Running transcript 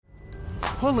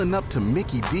Pulling up to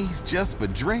Mickey D's just for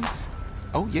drinks?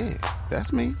 Oh yeah,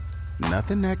 that's me.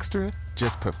 Nothing extra,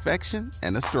 just perfection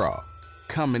and a straw.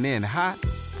 Coming in hot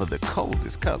for the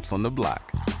coldest cups on the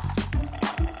block.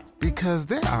 Because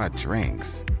there are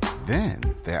drinks. Then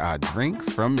there are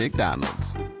drinks from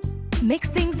McDonald's.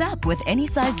 Mix things up with any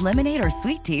size lemonade or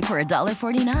sweet tea for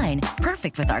 $1.49.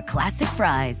 Perfect with our classic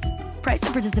fries. Price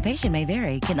and participation may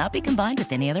vary. Cannot be combined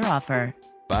with any other offer.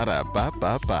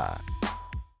 Ba-da-ba-ba-ba.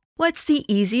 What's the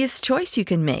easiest choice you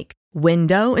can make?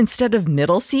 Window instead of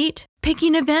middle seat?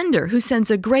 Picking a vendor who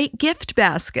sends a great gift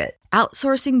basket?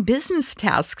 Outsourcing business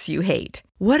tasks you hate?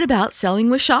 What about selling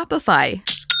with Shopify?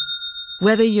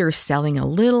 Whether you're selling a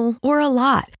little or a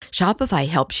lot, Shopify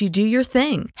helps you do your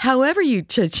thing, however you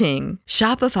cha-ching.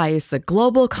 Shopify is the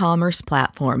global commerce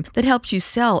platform that helps you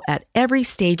sell at every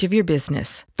stage of your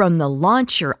business. From the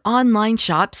launch your online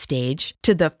shop stage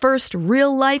to the first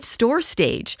real-life store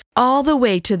stage, all the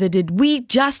way to the did we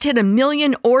just hit 1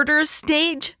 million orders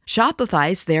stage.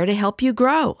 Shopify's there to help you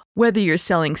grow. Whether you're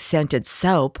selling scented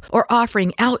soap or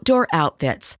offering outdoor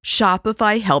outfits,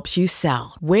 Shopify helps you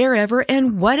sell. Wherever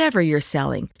and whatever you're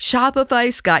selling,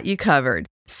 Shopify's got you covered.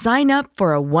 Sign up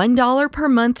for a $1 per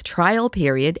month trial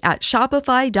period at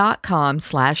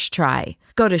shopify.com/try.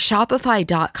 Go to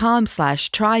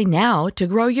shopify.com/try now to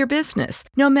grow your business,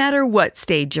 no matter what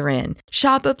stage you're in.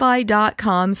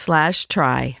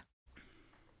 Shopify.com/try.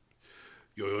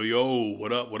 Yo,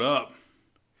 what up?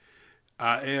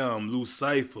 I am Lou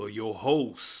Cypher, your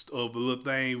host of the little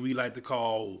thing we like to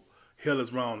call Hell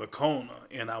is Round the Corner,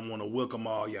 and I want to welcome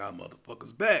all y'all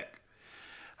motherfuckers back.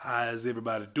 How is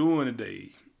everybody doing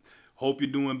today? Hope you're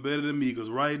doing better than me,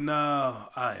 because right now,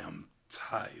 I am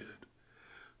tired.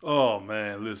 Oh,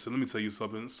 man, listen, let me tell you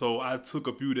something. So I took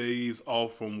a few days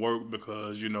off from work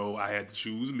because, I had to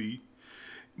choose me.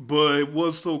 But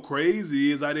what's so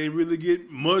crazy is I didn't really get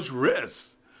much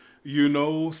rest,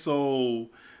 so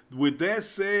with that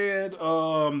said,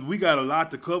 we got a lot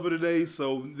to cover today,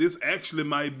 so this actually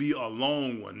might be a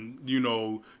long one.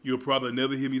 You'll probably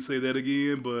never hear me say that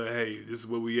again, but hey, this is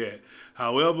where we at.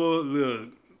 However, look,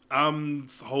 I'm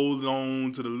holding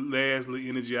on to the last little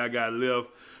energy I got left,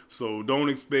 so don't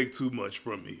expect too much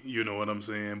from me, you know what I'm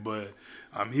saying? But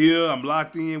I'm here, I'm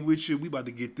locked in with you, we about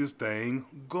to get this thing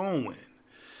going.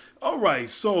 All right,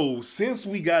 so since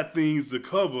we got things to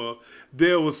cover,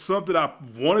 there was something I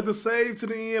wanted to save to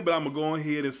the end, but I'm going to go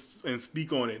ahead and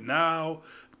speak on it now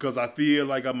because I feel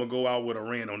like I'm going to go out with a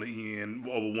rant on the end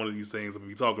over one of these things I'm going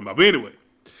to be talking about. But anyway,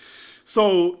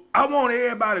 so I want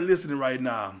everybody listening right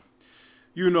now,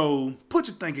 put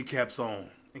your thinking caps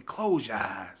on and close your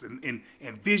eyes and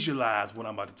visualize what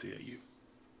I'm about to tell you.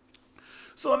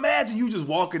 So imagine you just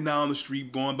walking down the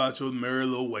street, going about your merry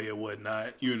little way or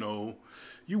whatnot, You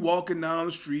walking down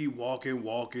the street,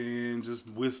 walking, just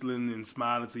whistling and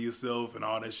smiling to yourself and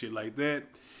all that shit like that.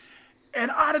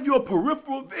 And out of your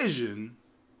peripheral vision,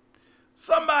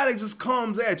 somebody just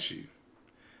comes at you.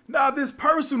 Now, this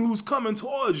person who's coming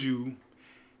towards you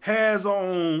has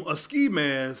on a ski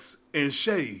mask and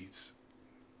shades.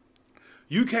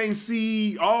 You can't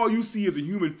see, all you see is a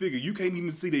human figure. You can't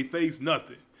even see their face,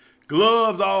 nothing.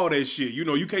 Gloves, all that shit.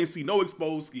 You can't see no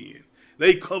exposed skin.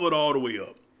 They covered all the way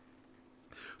up.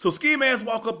 So ski masks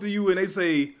walk up to you and they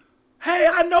say, "Hey,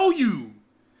 I know you,"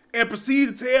 and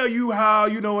proceed to tell you how,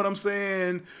 you know what I'm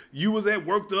saying, you was at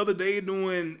work the other day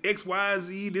doing X, Y,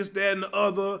 Z, this, that, and the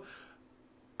other.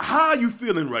 How are you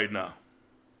feeling right now?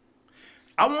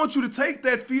 I want you to take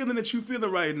that feeling that you're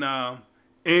feeling right now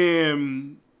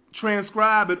and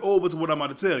transcribe it over to what I'm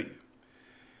about to tell you.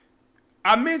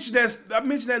 I mentioned that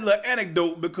little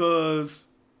anecdote because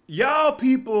y'all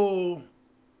people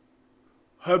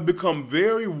have become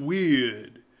very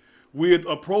weird with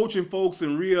approaching folks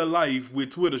in real life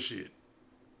with Twitter shit.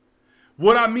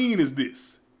 What I mean is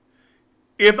this.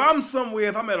 If I'm somewhere,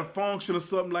 if I'm at a function or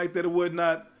something like that or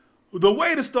whatnot, the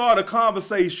way to start a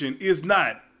conversation is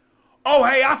not, "Oh,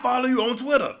 hey, I follow you on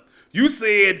Twitter. You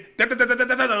said the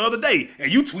other day,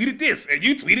 and you tweeted this, and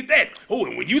you tweeted that. Oh,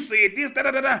 and when you said this,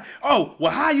 oh,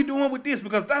 well, how you doing with this?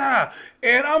 Because da-da-da."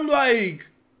 And I'm like,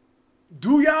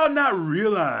 do y'all not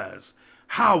realize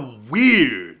how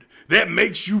weird that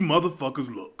makes you motherfuckers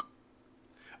look?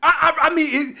 I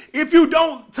mean, if you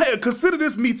don't consider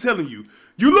this me telling you,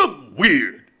 you look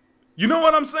weird. You know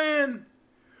what I'm saying?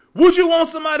 Would you want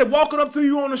somebody walking up to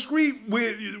you on the street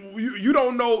with you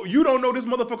don't know this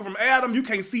motherfucker from Adam? You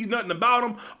can't see nothing about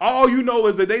him. All you know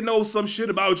is that they know some shit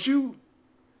about you.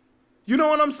 You know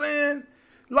what I'm saying?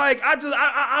 Like,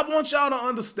 I want y'all to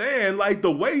understand, like,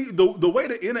 the way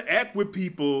to interact with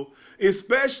people,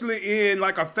 especially in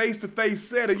like a face-to-face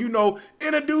setting.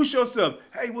 Introduce yourself.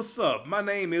 "Hey, what's up? My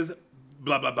name is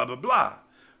blah, blah, blah, blah, blah.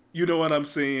 You know what I'm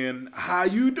saying? How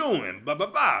you doing? Blah, blah,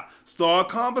 blah. Start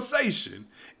conversation.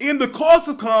 In the course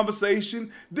of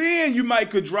conversation, then you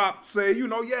might could drop, say,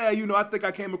 I think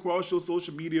I came across your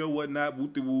social media or whatnot,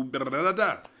 woo-de-woo,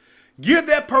 da-da-da-da-da. Give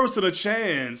that person a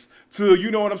chance to,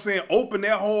 open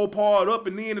that whole part up,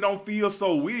 and then it don't feel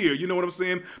so weird. You know what I'm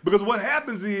saying? Because what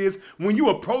happens is when you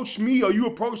approach me or you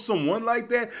approach someone like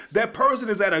that, that person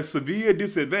is at a severe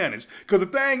disadvantage. Because the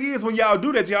thing is, when y'all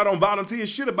do that, y'all don't volunteer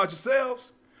shit about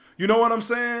yourselves. You know what I'm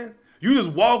saying? You just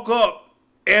walk up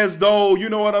as though,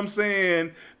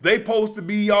 they supposed to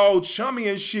be all chummy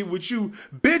and shit with you.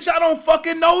 Bitch, I don't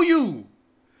fucking know you.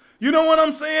 You know what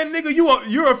I'm saying, nigga?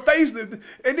 You're a faceless,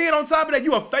 and then on top of that,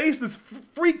 you a faceless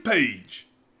freak page.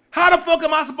 How the fuck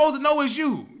am I supposed to know it's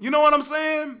you? You know what I'm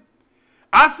saying?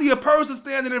 I see a person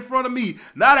standing in front of me,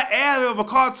 not an ad of a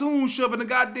cartoon shoving a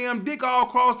goddamn dick all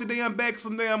across the damn back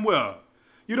some damn well.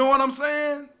 You know what I'm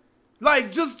saying?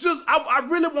 Like, I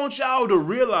really want y'all to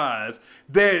realize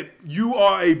that you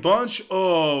are a bunch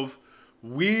of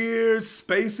weird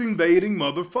space invading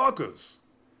motherfuckers.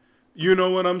 You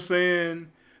know what I'm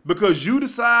saying? Because you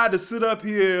decide to sit up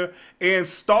here and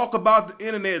stalk about the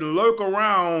internet and lurk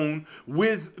around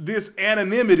with this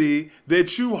anonymity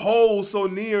that you hold so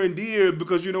near and dear,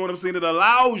 because you know what I'm saying, it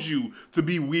allows you to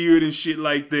be weird and shit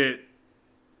like that.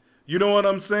 You know what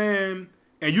I'm saying?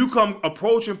 And you come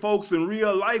approaching folks in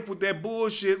real life with that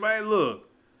bullshit, man, look.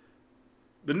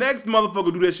 The next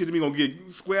motherfucker do that shit to me gonna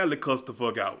get squarely cussed the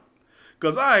fuck out.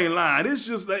 Because I ain't lying. It's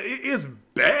just like, it's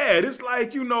bad. It's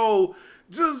like,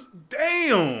 just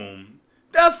damn.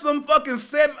 That's some fucking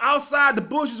set outside the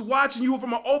bushes watching you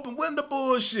from an open window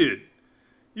bullshit.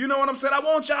 You know what I'm saying? I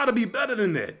want y'all to be better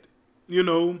than that.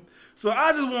 So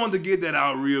I just wanted to get that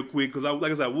out real quick because,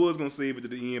 like I said, I was going to save it to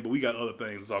the end, but we got other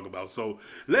things to talk about. So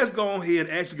let's go ahead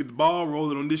and actually get the ball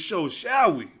rolling on this show,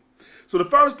 shall we? So the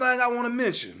first thing I want to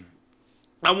mention,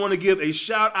 I want to give a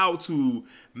shout out to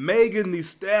Megan Thee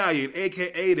Stallion,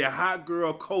 a.k.a. the hot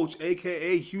girl coach,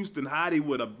 a.k.a. Houston Hottie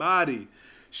with a body.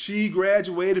 She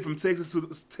graduated from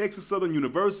Texas Southern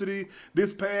University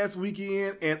this past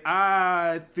weekend, and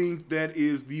I think that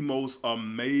is the most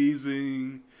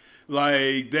amazing.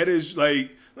 Let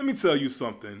me tell you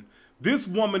something. This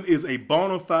woman is a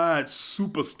bona fide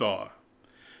superstar.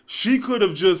 She could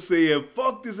have just said,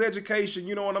 fuck this education,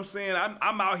 you know what I'm saying?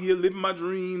 I'm out here living my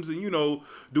dreams and,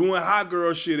 doing hot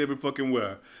girl shit every fucking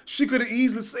where. She could have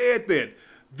easily said that.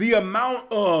 The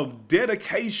amount of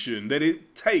dedication that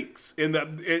it takes and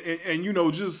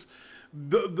just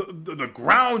the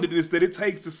groundedness that it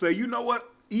takes to say, you know what?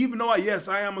 Even though, yes,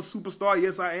 I am a superstar,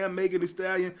 yes, I am Megan Thee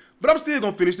Stallion, but I'm still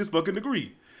going to finish this fucking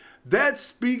degree. That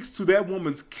speaks to that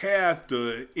woman's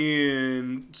character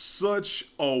in such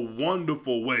a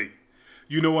wonderful way.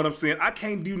 You know what I'm saying? I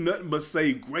can't do nothing but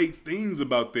say great things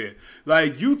about that.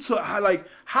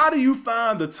 How do you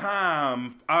find the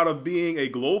time out of being a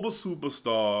global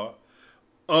superstar?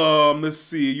 Let's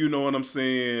see, you know what I'm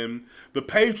saying? The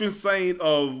patron saint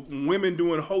of women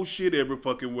doing whole shit every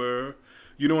fucking where.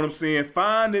 You know what I'm saying?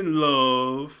 Finding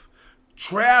love,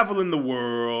 traveling the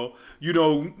world,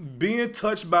 being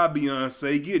touched by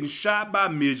Beyonce, getting shot by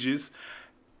midgets.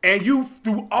 And you,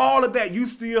 through all of that, you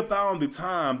still found the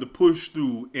time to push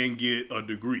through and get a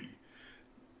degree.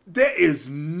 There is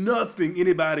nothing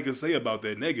anybody can say about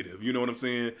that negative. You know what I'm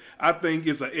saying? I think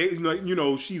it's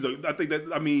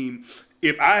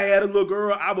if I had a little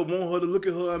girl, I would want her to look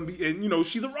at her and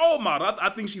she's a role model. I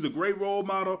think she's a great role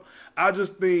model. I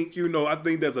just think, I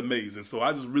think that's amazing. So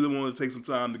I just really wanted to take some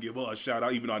time to give her a shout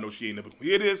out, even though I know she ain't never gonna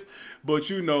hear this. But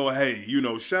hey,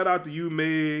 shout out to you,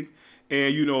 Meg.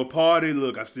 And, Party,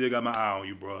 look, I still got my eye on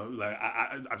you, bro. Like,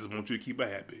 I just want you to keep her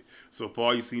happy. So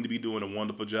far, you seem to be doing a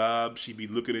wonderful job. She be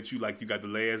looking at you like you got the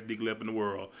last dick left in the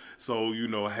world. So,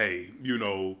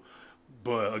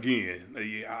 but again,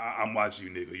 yeah, I'm watching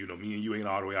you, nigga. Me and you ain't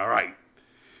all the way all right.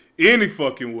 Any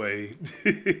fucking way.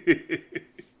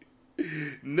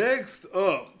 Next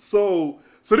up. So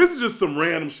this is just some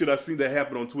random shit I seen that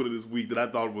happen on Twitter this week that I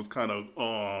thought was kind of,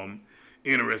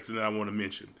 interesting that I want to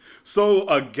mention. So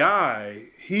a guy,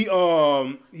 he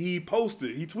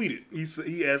tweeted,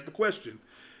 he asked the question,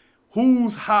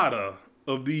 who's hotter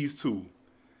of these two,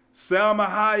 Salma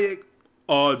Hayek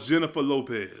or Jennifer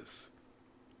Lopez?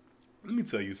 Let me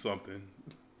tell you something.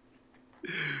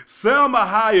 Salma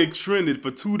Hayek trended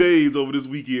for 2 days over this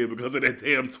weekend because of that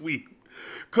damn tweet.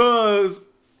 Cause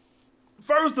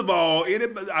first of all,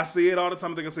 I say it all the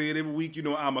time. I think I say it every week.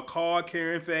 I'm a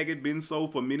card-carrying faggot, been so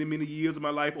for many, many years of my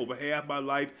life, over half my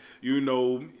life.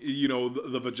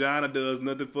 The vagina does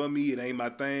nothing for me. It ain't my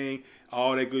thing.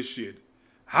 All that good shit.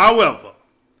 However,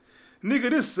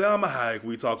 Nigga, this Salma Hayek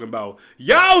we talking about.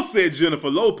 Y'all said Jennifer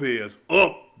Lopez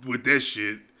up with that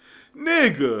shit.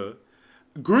 Nigga.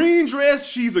 Green dress,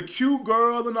 she's a cute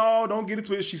girl and all. Don't get it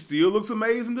twisted. She still looks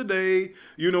amazing today.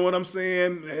 You know what I'm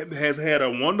saying? Has had a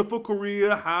wonderful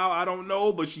career. How? I don't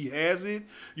know, but she has it.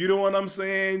 You know what I'm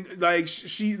saying? Like,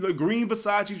 the green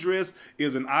Versace dress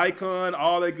is an icon,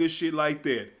 all that good shit like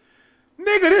that.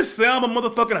 Nigga, this Salma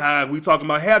motherfucking Hayek we talking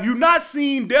about. Have you not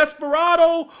seen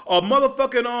Desperado or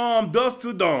motherfucking Dusk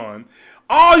Till Dawn?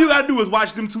 All you gotta do is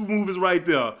watch them two movies right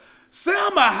there.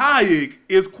 Salma Hayek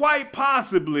is quite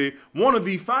possibly one of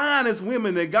the finest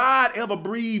women that God ever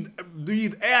breathed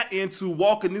air into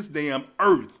walking this damn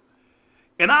earth.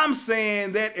 And I'm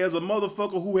saying that as a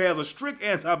motherfucker who has a strict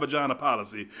anti-vagina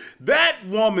policy. That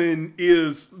woman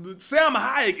Salma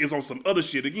Hayek is on some other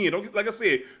shit. Again, like I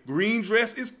said, green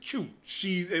dress is cute.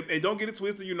 And don't get it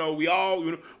twisted, you know, we all,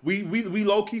 you know, we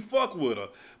low-key fuck with her.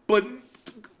 But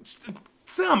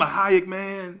Salma Hayek,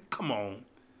 man, come on.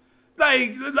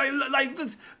 Like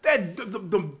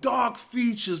the dark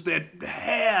features that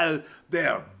had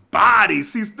their body.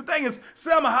 See, the thing is,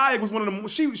 Salma Hayek was one of them.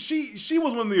 She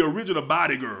was one of the original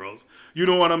body girls. You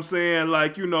know what I'm saying?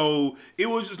 Like, you know, it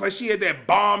was just like she had that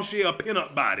bombshell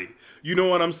pinup body. You know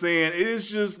what I'm saying? It's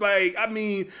just like, I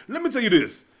mean, let me tell you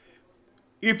this.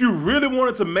 If you really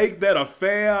wanted to make that a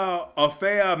fair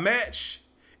match,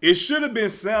 it should have been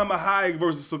Salma Hayek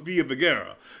versus Sofia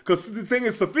Vergara. Because the thing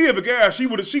is, Sofia Vergara, she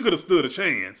could have stood a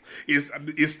chance. It's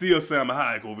still Salma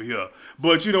Hayek over here.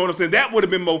 But you know what I'm saying? That would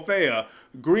have been more fair.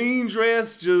 Green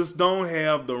dress just don't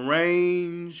have the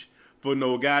range for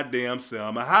no goddamn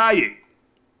Salma Hayek.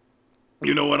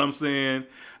 You know what I'm saying?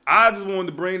 I just wanted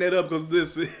to bring that up because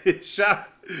this shout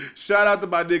out to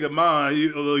my nigga Mon.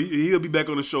 He'll be back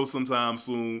on the show sometime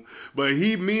soon. But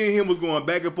me and him was going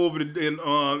back and forth in the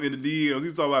DMs. He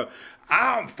was talking about,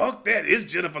 fuck that. It's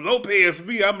Jennifer Lopez for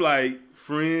me. I'm like,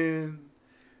 friend,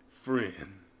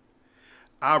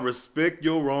 I respect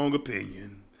your wrong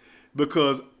opinion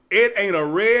because it ain't a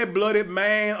red-blooded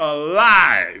man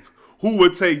alive who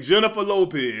would take Jennifer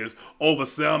Lopez over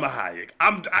Salma Hayek.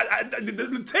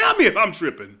 Tell me if I'm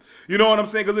tripping. You know what I'm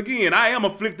saying? Because again, I am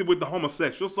afflicted with the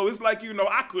homosexual, so it's like, you know,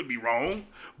 I could be wrong.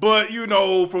 But, you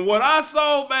know, from what I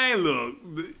saw, man, look,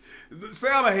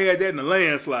 Salma had that in the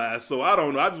landslide, so I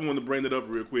don't know. I just wanted to bring it up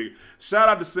real quick. Shout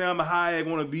out to Salma Hayek,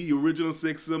 one of the original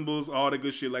sex symbols, all that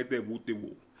good shit like that.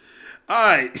 Whoop-de-whoop. All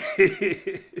right.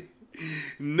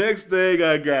 Next thing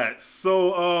I got.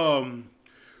 So,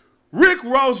 Rick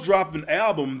Ross dropped an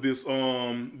album this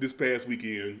past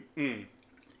weekend.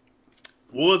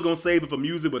 Was gonna save it for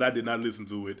music, but I did not listen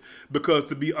to it because,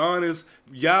 to be honest,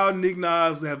 y'all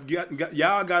niggas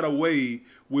y'all got away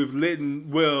with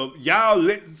y'all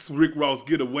let Rick Ross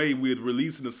get away with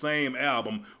releasing the same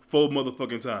album 4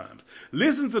 motherfucking times.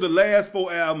 Listen to the last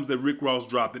 4 albums that Rick Ross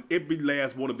dropped, and every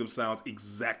last one of them sounds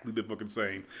exactly the fucking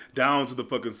same, down to the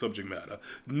fucking subject matter.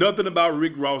 Nothing about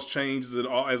Rick Ross changes at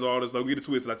all as artists. Don't get it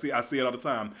twisted. I say it all the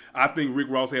time. I think Rick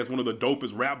Ross has one of the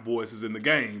dopest rap voices in the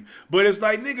game. But it's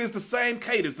like, nigga, it's the same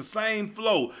cadence, the same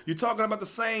flow. You're talking about the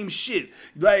same shit.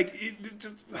 Like,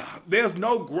 there's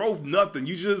no growth, nothing.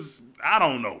 You just, I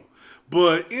don't know.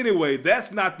 But anyway,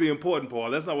 that's not the important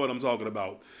part. That's not what I'm talking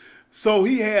about. So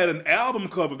he had an album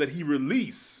cover that he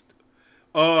released.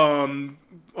 It was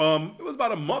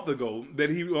about a month ago that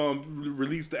he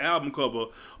released the album cover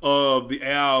of the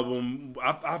album.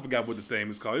 I forgot what the thing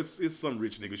is called. It's some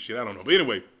rich nigga shit. I don't know. But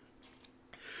anyway,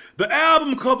 the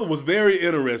album cover was very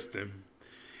interesting.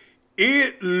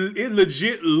 It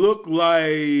legit looked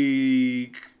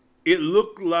like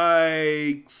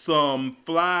some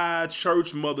fly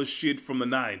church mother shit from the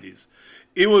 90s.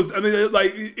 It was, I mean,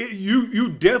 like,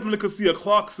 you definitely could see a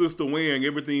Clark sister wearing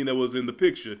everything that was in the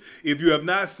picture. If you have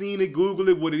not seen it, Google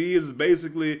it. What it is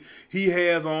basically, he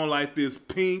has on like this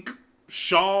pink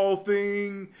shawl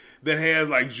thing that has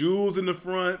like jewels in the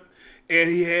front. And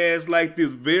he has like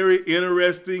this very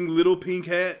interesting little pink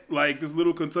hat, like this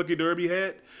little Kentucky Derby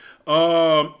hat.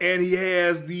 And he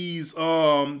has these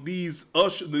women's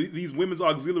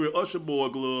auxiliary usher boy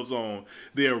gloves on.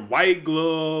 They're white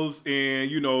gloves, and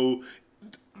you know,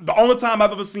 the only time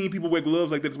I've ever seen people wear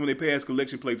gloves like that is when they pass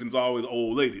collection plates, and it's always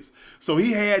old ladies. So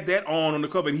he had that on the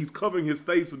cover, and he's covering his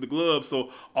face with the gloves, so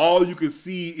all you can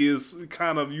see is you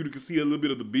can see a little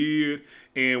bit of the beard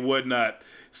and whatnot.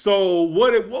 So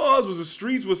what it was the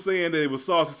streets were saying that it was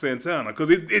Saucy Santana because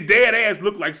it dead ass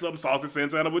looked like something Saucy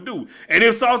Santana would do. And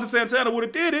if Saucy Santana would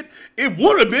have did it, it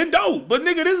would have been dope. But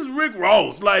nigga, this is Rick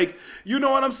Ross. Like, you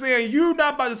know what I'm saying? You're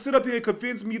not about to sit up here and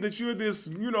convince me that you're this,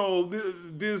 you know,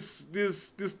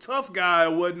 this tough guy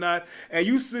or whatnot, and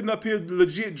you sitting up here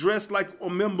legit dressed like a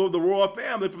member of the royal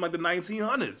family from like the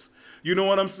 1900s. You know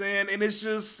what I'm saying? And it's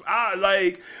just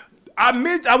I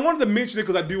wanted to mention it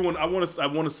because I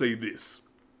want to say this.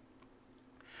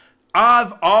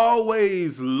 I've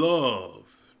always loved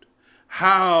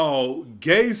how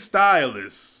gay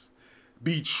stylists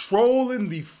be trolling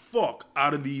the fuck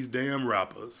out of these damn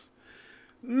rappers.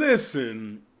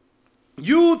 Listen,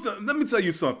 let me tell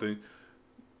you something.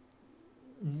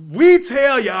 We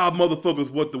tell y'all motherfuckers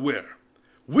what to wear.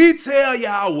 We tell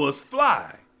y'all what's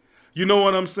fly. You know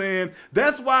what I'm saying?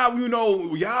 That's why, you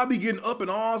know, y'all be getting up in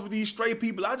arms with these straight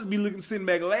people. I just be sitting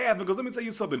back laughing because let me tell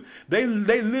you something. They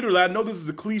literally, I know this is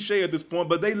a cliche at this point,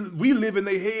 but we live in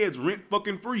their heads rent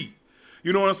fucking free.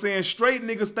 You know what I'm saying? Straight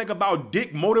niggas think about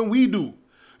dick more than we do.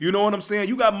 You know what I'm saying?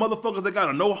 You got motherfuckers that got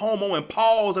a no homo and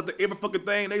pause at every fucking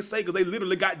thing they say because they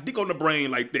literally got dick on the brain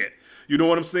like that. You know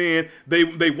what I'm saying?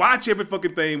 They watch every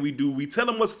fucking thing we do. We tell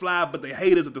them what's fly, but they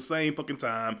hate us at the same fucking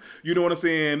time. You know what I'm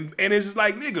saying? And it's just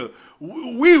like, nigga,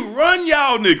 we run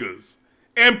y'all niggas.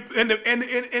 And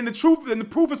the truth and the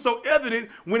proof is so evident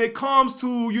when it comes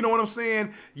to, you know what I'm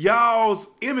saying, y'all's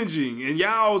imaging and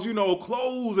y'all's, you know,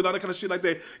 clothes and all that kind of shit like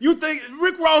that. You think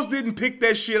Rick Ross didn't pick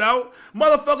that shit out?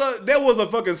 Motherfucker, there was a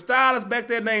fucking stylist back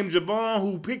there named Javon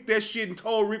who picked that shit and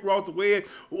told Rick Ross to wear it.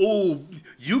 Oh,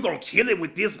 you gonna kill it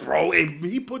with this, bro. And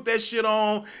he put that shit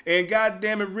on and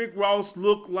goddamn it, Rick Ross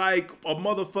looked like a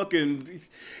motherfucking...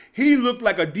 He looked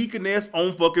like a deaconess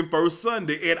on fucking First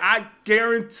Sunday. And I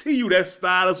guarantee you that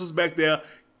stylist was back there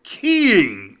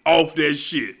keying off that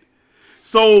shit.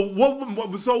 So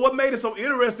what made it so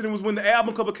interesting was when the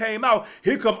album cover came out,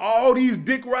 here come all these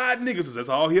dick ride niggas. That's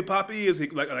all hip hop is.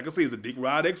 Like I say, it's a dick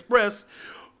ride express.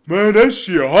 Man, that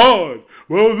shit hard.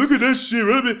 Well, look at that shit.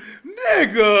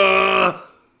 Nigga.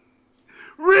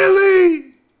 Really?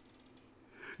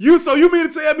 So you mean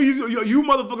to tell me you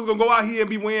motherfuckers gonna go out here and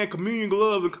be wearing communion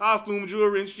gloves and costume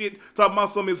jewelry and shit, talking about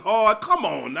something is hard? Come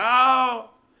on now.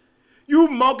 You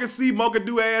monkey see, monkey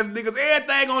do ass niggas.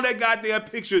 Everything on that goddamn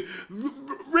picture.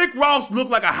 Rick Ross looked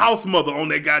like a house mother on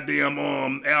that goddamn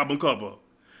album cover.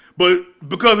 But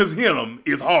because it's him,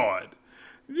 it's hard.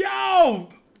 Yo,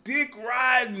 dick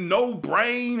riding, no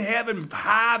brain having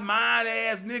high mind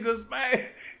ass niggas, man.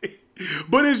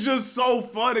 But it's just so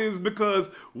funny is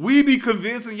because we be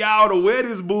convincing y'all to wear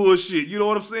this bullshit. You know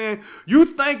what I'm saying? You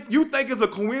think it's a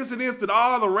coincidence that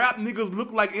all the rap niggas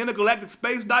look like intergalactic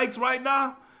space dykes right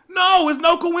now? No, it's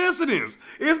no coincidence.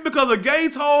 It's because a gay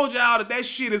told y'all that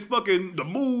shit is fucking the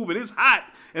move and it's hot.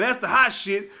 And that's the hot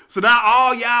shit. So now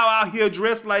all y'all out here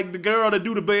dressed like the girl that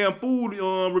do the damn food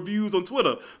reviews on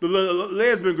Twitter. The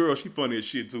lesbian girl, she funny as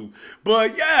shit too.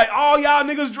 But yeah, all y'all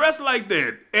niggas dressed like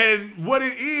that. And what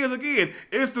it is, again,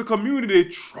 it's the community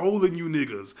trolling you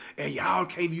niggas. And y'all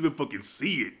can't even fucking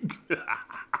see it.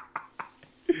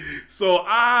 So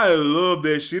I love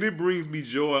that shit. It brings me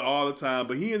joy all the time.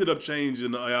 But he ended up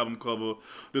changing the album cover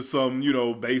to some, you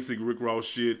know, basic Rick Ross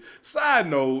shit. Side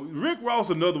note, Rick Ross,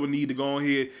 another one, need to go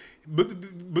ahead.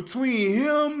 But between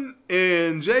him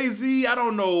and Jay-Z, I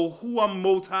don't know who I'm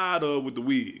most tired of with the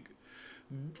wig.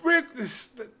 Rick,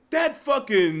 that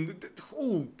fucking,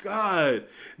 oh God,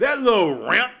 that little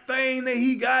ramp thing that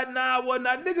he got now,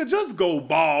 whatnot, nigga, just go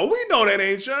bald. We know that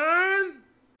ain't Sean.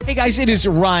 Hey guys, it is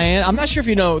Ryan. I'm not sure if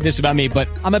you know this about me, but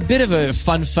I'm a bit of a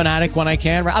fun fanatic when I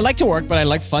can. I like to work, but I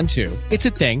like fun too. It's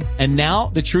a thing. And now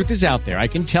the truth is out there. I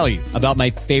can tell you about my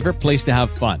favorite place to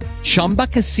have fun. Chumba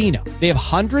Casino. They have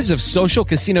hundreds of social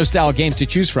casino style games to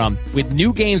choose from with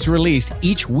new games released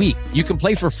each week. You can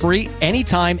play for free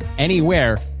anytime,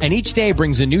 anywhere. And each day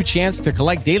brings a new chance to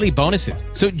collect daily bonuses.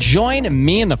 So join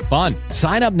me in the fun.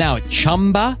 Sign up now at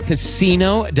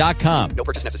ChumbaCasino.com. No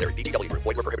purchase necessary. VGW. Void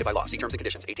where prohibited by law. See terms and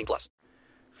conditions. 18+.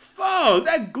 Fuck,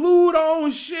 that glued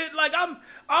on shit. Like,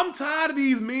 I'm tired of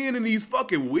these men in these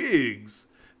fucking wigs.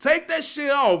 Take that shit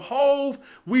off. Hove,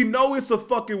 we know it's a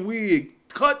fucking wig.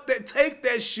 Take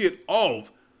that shit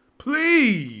off.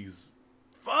 Please.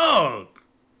 Fuck.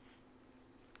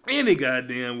 Any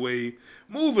goddamn way.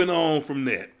 Moving on from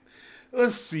that.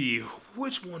 Let's see.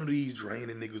 Which one of these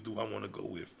draining niggas do I want to go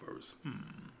with first?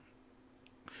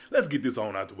 Let's get this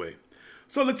on out the way.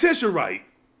 So Letitia Wright.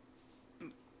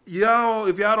 Y'all,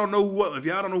 if y'all don't know who I'm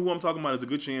talking about, there's a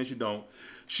good chance you don't.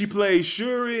 She plays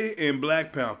Shuri in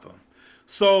Black Panther.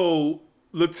 So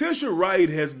Letitia Wright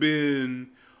has been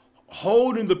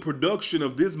holding the production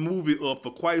of this movie up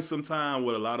for quite some time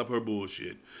with a lot of her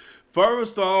bullshit.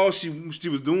 First of all, she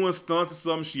was doing stunts or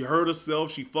something. She hurt herself.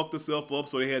 She fucked herself up,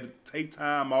 so they had to take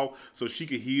time off so she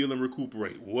could heal and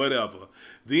recuperate. Whatever.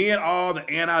 Then all the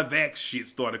anti-vax shit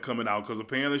started coming out because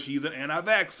apparently she's an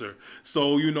anti-vaxxer.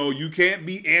 So, you know, you can't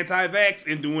be anti-vax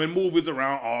and doing movies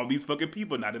around all these fucking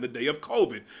people, not in the day of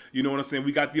COVID. You know what I'm saying?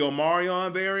 We got the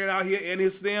Omarion variant out here and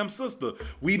his damn sister.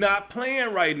 We not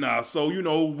playing right now. So, you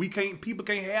know, people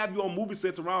can't have you on movie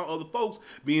sets around other folks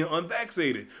being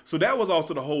unvaccinated. So that was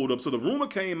also the hold up. So the rumor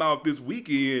came out this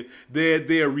weekend that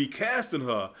they're recasting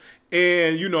her.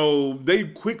 And, you know, they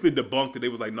quickly debunked it. They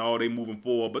was like, no, they moving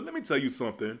forward. But let me tell you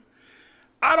something.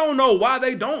 I don't know why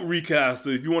they don't recast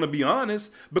her, if you want to be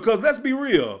honest. Because let's be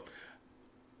real.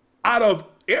 Out of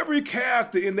every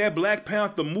character in that Black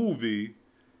Panther movie,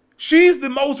 she's the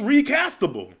most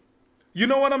recastable. You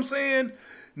know what I'm saying?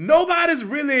 Nobody's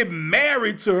really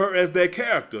married to her as that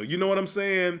character. You know what I'm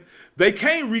saying? They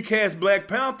can't recast Black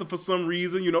Panther for some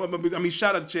reason. You know, I mean,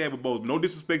 shout out to Chadwick Boseman. No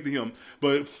disrespect to him,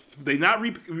 but they not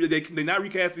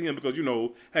recasting him because, you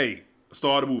know, hey,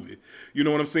 star of the movie. You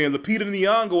know what I'm saying? Lupita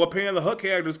Nyong'o, apparently her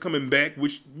character is coming back,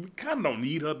 which we kind of don't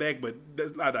need her back, but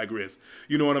I digress.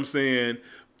 You know what I'm saying?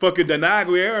 Fucking Danai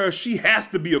Gurira, she has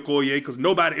to be Okoye because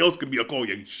nobody else can be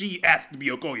Okoye. She has to be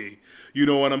Okoye. You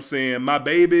know what I'm saying? My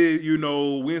baby, you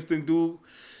know, Winston Duke,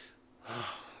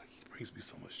 he brings me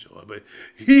so much joy, but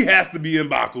he has to be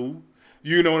M'Baku.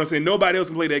 You know what I'm saying? Nobody else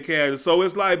can play that character. So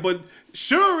it's like, but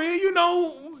Shuri, you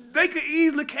know, they could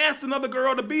easily cast another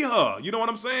girl to be her. You know what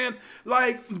I'm saying?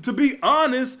 Like, to be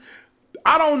honest,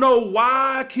 I don't know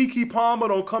why Keke Palmer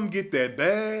don't come get that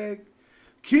bag.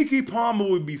 Keke Palmer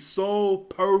would be so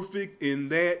perfect in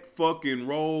that fucking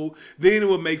role. Then it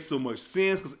would make so much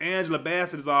sense because Angela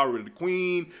Bassett is already the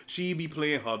queen. She be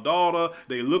playing her daughter.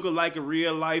 They look alike in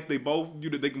real life. They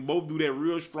can both do that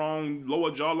real strong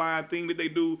lower jawline thing that they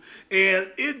do.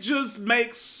 And it just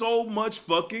makes so much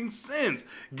fucking sense.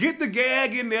 Get the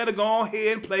gag in there to go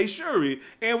ahead and play Shuri.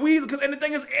 And the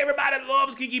thing is, everybody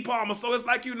loves Keke Palmer. So it's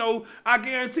like, you know, I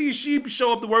guarantee you she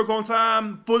show up to work on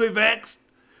time, fully vaxxed,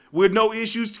 with no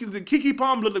issues. Keke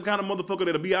Palmer look the kind of motherfucker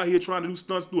that'll be out here trying to do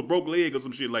stunts through a broke leg or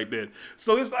some shit like that.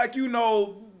 So it's like, you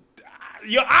know,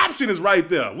 your option is right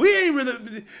there. They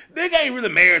ain't really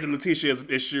married to Letitia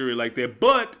as Shuri like that.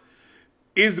 But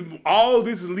all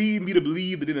this is leading me to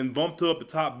believe that it done bumped her up the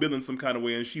top billing some kind of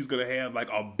way, and she's gonna have like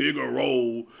a bigger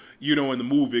role, you know, in the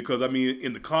movie. Because I mean,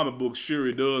 in the comic book,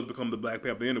 Shuri does become the Black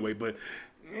Panther anyway. But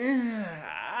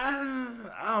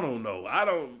I don't know.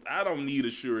 I don't need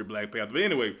a Shuri Black Panther. But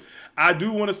anyway, I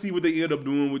do want to see what they end up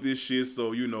doing with this shit.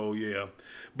 So, you know, yeah.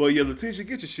 But yeah, Letitia,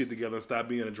 get your shit together and stop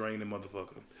being a draining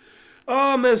motherfucker.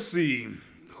 Let's see.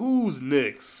 Who's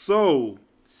next? So,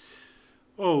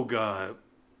 oh God.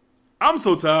 I'm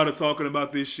so tired of talking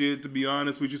about this shit, to be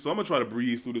honest with you. So I'm going to try to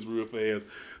breeze through this real fast.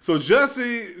 So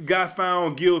Jussie got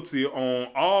found guilty on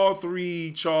all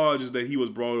 3 charges that he was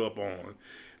brought up on.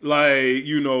 Like,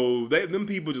 you know, them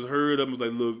people just heard him, was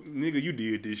like, look, nigga, you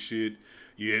did this shit.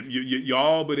 Yeah,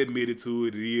 y'all but admitted to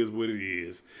it. It is what it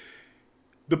is.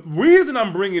 The reason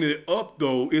I'm bringing it up,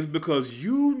 though, is because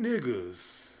you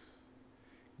niggas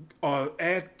are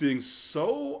acting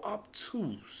so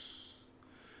obtuse,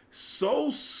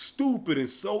 so stupid, and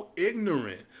so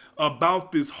ignorant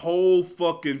about this whole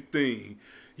fucking thing.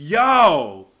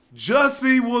 Y'all,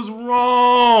 Jussie was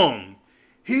wrong.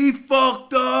 He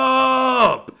fucked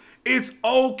up. It's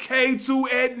okay to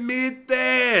admit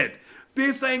that.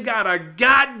 This ain't got a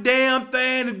goddamn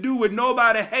thing to do with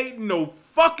nobody hating no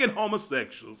fucking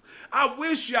homosexuals. I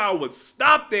wish y'all would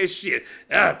stop that shit.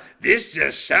 This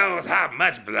just shows how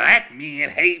much black men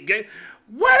hate gay.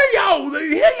 When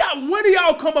do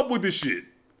y'all come up with this shit?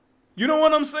 You know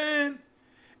what I'm saying?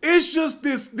 It's just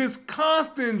this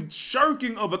constant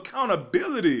shirking of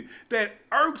accountability that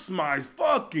irks my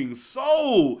fucking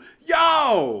soul.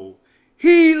 Yo,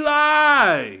 he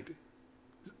lied.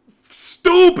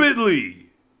 Stupidly.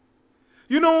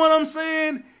 You know what I'm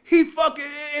saying? He fucking,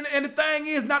 and the thing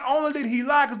is, not only did he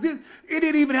lie, because it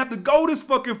didn't even have to go this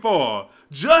fucking far.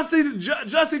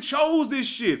 Jussie chose this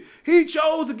shit. He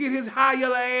chose to get his high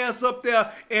yellow ass up there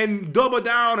and double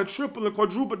down and triple and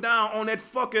quadruple down on that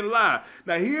fucking lie.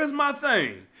 Now, here's my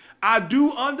thing. I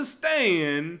do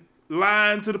understand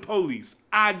lying to the police.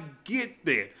 I get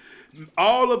that.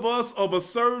 All of us of a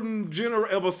certain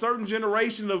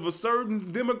generation, of a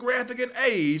certain demographic and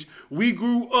age, we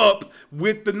grew up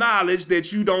with the knowledge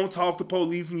that you don't talk to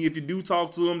police, and if you do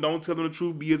talk to them, don't tell them the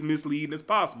truth, be as misleading as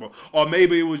possible. Or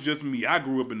maybe it was just me. I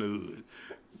grew up in the hood.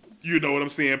 You know what I'm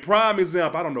saying? Prime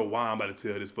example, I don't know why I'm about to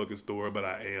tell this fucking story, but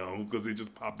I am, because it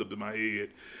just popped up in my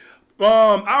head.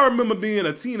 I remember being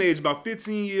a teenager, about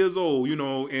 15 years old, you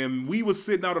know, and we was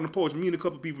sitting out on the porch, me and a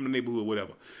couple people in the neighborhood,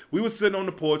 whatever. We was sitting on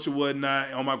the porch or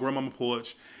whatnot, on my grandmama's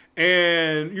porch,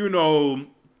 and, you know,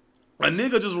 a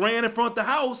nigga just ran in front of the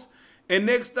house, and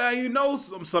next thing you know,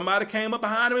 somebody came up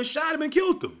behind him and shot him and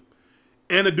killed him.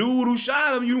 And the dude who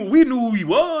shot him, we knew who he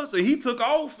was, and he took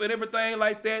off and everything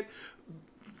like that.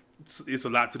 It's a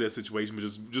lot to that situation, but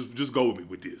just go with me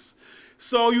with this.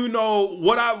 So, you know,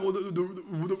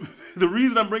 the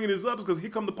reason I'm bringing this up is because here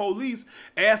come the police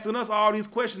asking us all these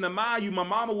questions. Now, mind you, my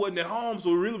mama wasn't at home, so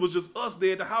it really was just us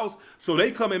there at the house. So they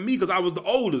come at me because I was the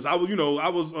oldest. I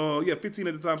was 15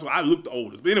 at the time, so I looked the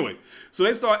oldest. But anyway, so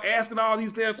they start asking all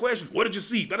these damn questions. What did you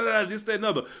see? This, that, and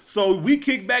other. So we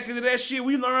kick back into that shit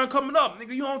we learned coming up.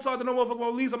 Nigga, you don't talk to no motherfucking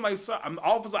police. I'm like, sir, I'm the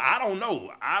officer. I don't know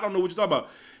what you're talking about.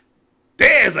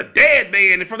 There's a dead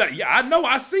man in front of that. Yeah, I know.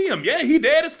 I see him. Yeah, he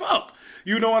dead as fuck.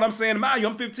 You know what I'm saying? Mind you,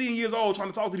 I'm 15 years old trying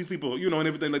to talk to these people, you know, and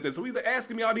everything like that. So they're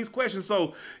asking me all these questions.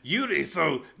 So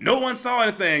no one saw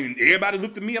anything. Everybody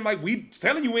looked at me. I'm like, we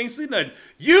telling you we ain't seen nothing.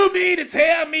 You mean to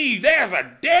tell me there's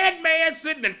a dead man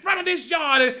sitting in front of this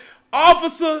yard? And,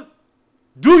 officer,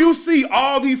 do you see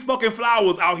all these fucking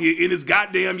flowers out here in this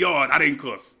goddamn yard? I didn't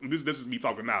cuss. This is me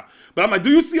talking now. But I'm like, do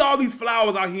you see all these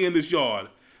flowers out here in this yard?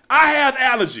 I have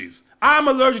allergies. I'm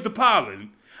allergic to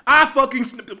pollen.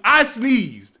 I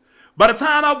sneezed. By the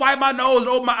time I wiped my nose and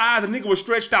opened my eyes, the nigga was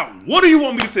stretched out. What do you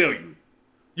want me to tell you?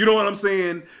 You know what I'm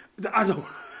saying?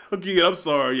 Again, I'm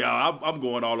sorry, y'all. I'm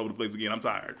going all over the place again. I'm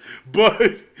tired.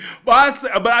 But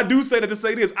I do say that to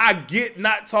say this. I get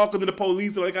not talking to the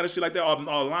police or that kind of shit like that,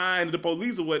 or lying to the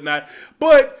police or whatnot.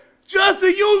 But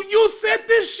Justin, you set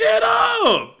this shit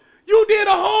up. You did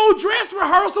a whole dress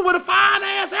rehearsal with a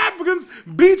fine-ass Africans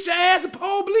beat your ass and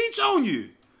pour bleach on you.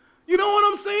 You know what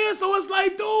I'm saying? So it's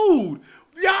like, dude,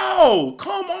 yo,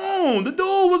 come on. The dude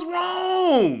was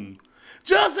wrong.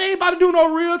 Just ain't about to do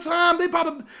no real time. They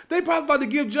probably about to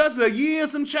give Justin a year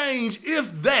and some change,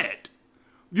 if that.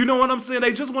 You know what I'm saying?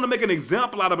 They just want to make an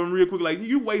example out of him real quick. Like,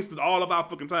 you wasted all of our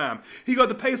fucking time. He got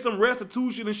to pay some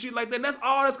restitution and shit like that. And that's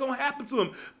all that's going to happen to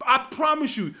him. But I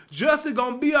promise you, Justin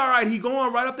going to be all right. He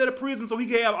going right up there to prison so he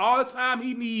can have all the time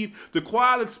he need to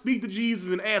quietly speak to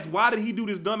Jesus and ask, why did he do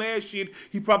this dumb ass shit?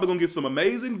 He probably going to get some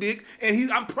amazing dick.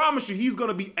 And I promise you, he's going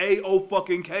to be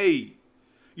A-O-fucking-K.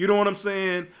 You know what I'm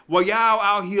saying? While y'all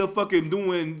out here fucking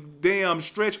doing damn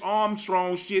Stretch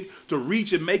Armstrong shit to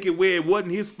reach and make it where it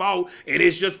wasn't his fault and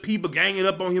it's just people ganging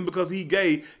up on him because he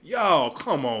gay. Y'all,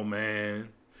 come on, man.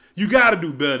 You gotta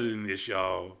do better than this,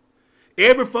 y'all.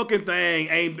 Every fucking thing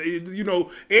ain't, you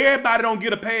know, everybody don't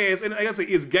get a pass. And like I said,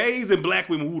 it's gays and black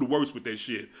women who the worst with that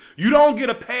shit. You don't get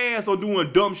a pass on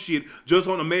doing dumb shit just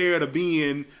on the merit of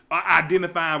being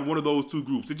identifying with one of those two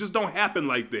groups. It just don't happen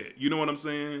like that. You know what I'm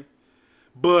saying?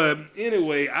 But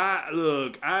anyway,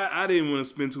 I didn't want to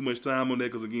spend too much time on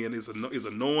that because again, it's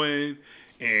annoying,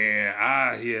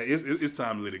 and it's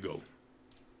time to let it go.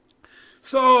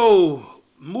 So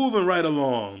moving right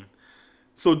along,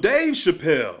 so Dave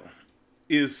Chappelle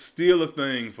is still a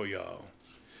thing for y'all.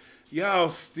 Y'all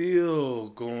still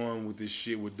going with this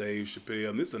shit with Dave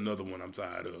Chappelle, and this is another one I'm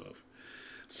tired of.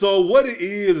 So what it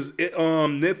is,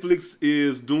 Netflix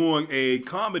is doing a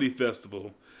comedy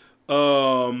festival.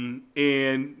 And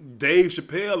Dave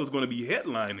Chappelle is going to be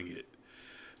headlining it.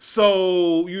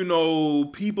 So, you know,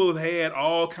 people have had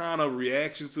all kind of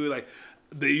reactions to it. Like,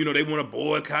 they want to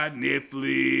boycott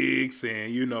Netflix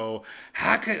and, you know,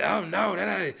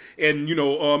 and, you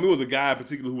know, it was a guy in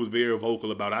particular who was very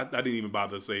vocal about it. I didn't even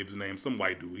bother to say his name. Some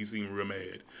white dude. He seemed real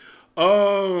mad.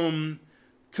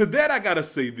 To that, I got to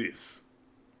say this.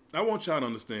 I want y'all to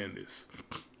understand this.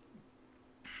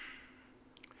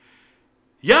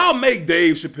 Y'all make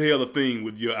Dave Chappelle a thing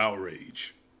with your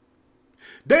outrage.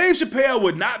 Dave Chappelle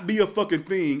would not be a fucking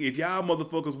thing if y'all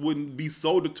motherfuckers wouldn't be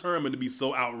so determined to be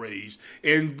so outraged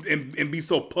and be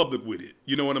so public with it.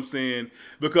 You know what I'm saying?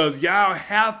 Because y'all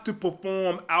have to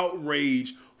perform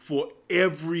outrage for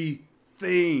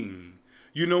everything.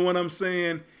 You know what I'm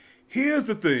saying? Here's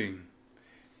the thing.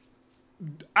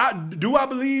 Do I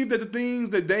believe that the things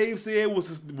that Dave said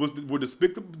were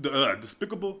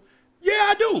despicable? Yeah,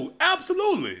 I do.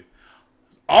 Absolutely.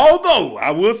 Although, I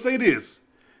will say this.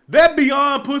 That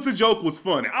Beyond Pussy joke was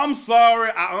funny. I'm sorry.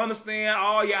 I understand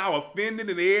all y'all offended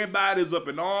and everybody's up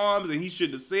in arms and he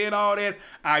shouldn't have said all that.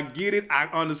 I get it. I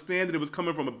understand that it was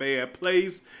coming from a bad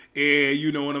place. And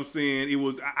you know what I'm saying?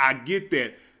 I get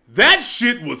that. That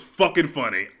shit was fucking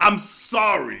funny. I'm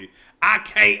sorry. I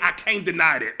can't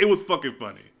deny that. It was fucking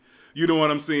funny. You know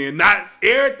what I'm saying? Not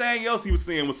everything else he was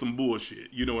saying was some bullshit.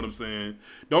 You know what I'm saying?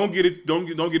 Don't get it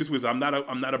twisted. I'm not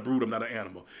a brute. I'm not an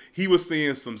animal. He was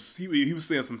saying some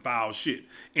foul shit,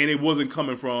 and it wasn't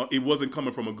coming from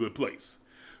a good place.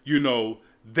 You know.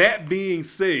 That being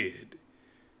said,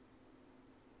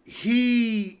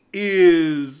 he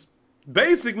is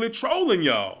basically trolling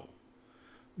y'all.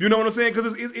 You know what I'm saying?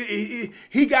 Because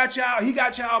he got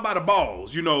y'all by the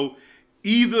balls. You know,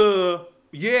 either.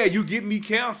 Yeah, you get me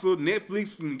canceled.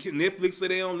 Netflix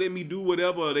said they don't let me do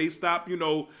whatever. They stop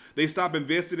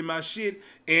investing in my shit.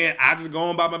 And I just go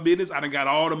on about my business. I done got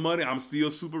all the money. I'm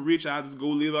still super rich. I just go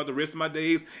live out the rest of my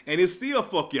days. And it's still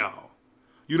fuck y'all.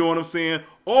 You know what I'm saying?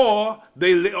 Or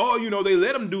they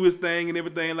let him do his thing and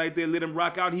everything like that. Let him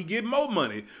rock out. And he get more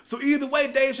money. So either way,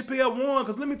 Dave Chappelle won.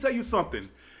 Because let me tell you something.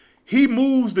 He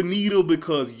moves the needle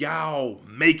because y'all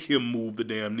make him move the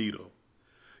damn needle.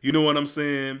 You know what I'm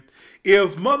saying?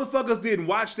 If motherfuckers didn't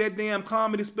watch that damn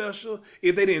comedy special,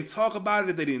 if they didn't talk about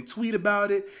it, if they didn't tweet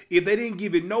about it, if they didn't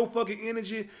give it no fucking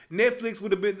energy, Netflix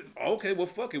would have been, okay, well,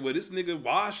 fuck it. Well, this nigga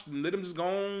washed and let him just go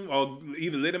on, or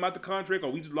either let him out the contract,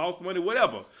 or we just lost money,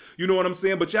 whatever. You know what I'm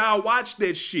saying? But y'all watched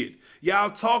that shit. Y'all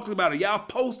talked about it. Y'all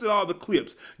posted all the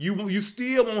clips. You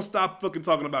still won't stop fucking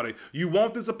talking about it. You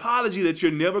want this apology that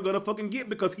you're never gonna fucking get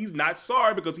because he's not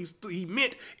sorry, because he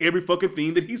meant every fucking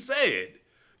thing that he said.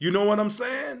 You know what I'm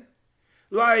saying?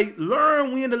 Like,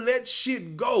 learn when to let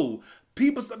shit go.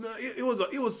 People,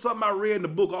 it was something I read in the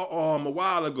book a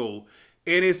while ago,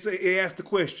 and it asked the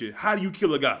question: how do you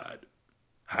kill a god?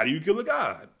 How do you kill a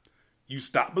god? You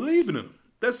stop believing in him.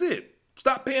 That's it.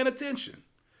 Stop paying attention.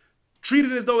 Treat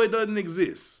it as though it doesn't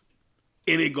exist,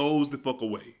 and it goes the fuck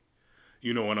away.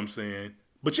 You know what I'm saying?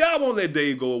 But y'all won't let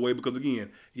Dave go away because,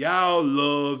 again, y'all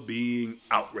love being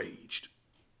outraged.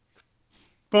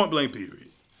 Point blank, period.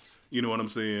 You know what I'm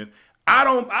saying?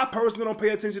 I personally don't pay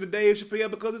attention to Dave Chappelle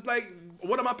because it's like,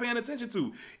 what am I paying attention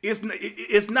to?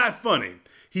 It's not funny.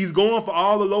 He's going for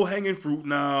all the low-hanging fruit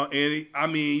now, and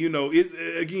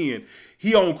again,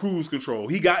 he on cruise control.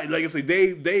 He got, like I say,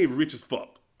 Dave rich as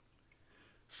fuck.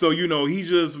 So, you know, he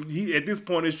at this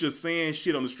point, it's just saying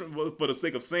shit on the for the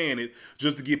sake of saying it,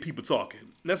 just to get people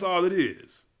talking. That's all it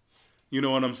is. You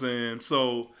know what I'm saying?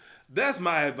 So that's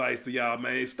my advice to y'all,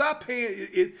 man. Stop paying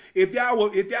it. If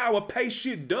y'all would pay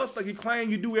shit dust like you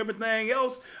claim you do everything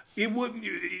else, it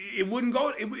wouldn't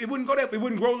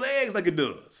grow legs like it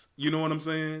does. You know what I'm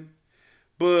saying?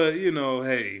 But, you know,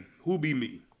 hey, who be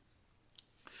me?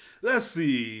 Let's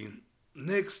see.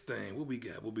 Next thing, what we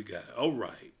got? All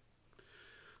right.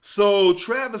 So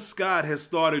Travis Scott has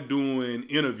started doing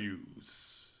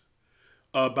interviews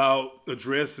about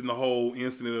addressing the whole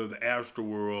incident of the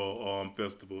Astroworld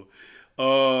Festival.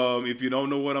 If you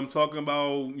don't know what I'm talking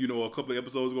about, you know, a couple of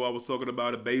episodes ago I was talking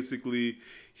about it. Basically,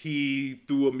 he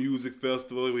threw a music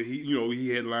festival where he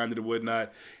headlined it and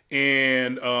whatnot,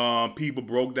 and people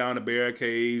broke down the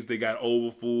barricades. They got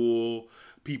overfull.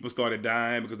 People started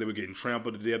dying because they were getting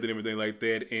trampled to death and everything like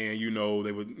that. And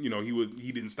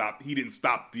he didn't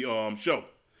stop the show.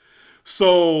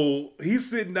 So he's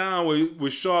sitting down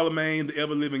with Charlemagne, the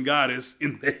ever-living goddess,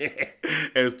 in there,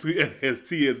 as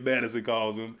T.S. Madison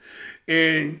calls him.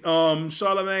 And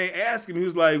Charlemagne asked him, he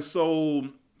was like, so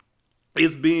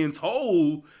it's being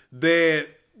told that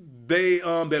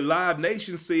that Live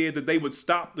Nation said that they would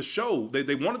stop the show.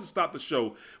 They wanted to stop the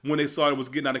show when they saw it was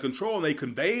getting out of control, and they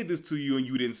conveyed this to you and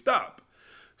you didn't stop.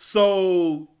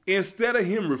 So instead of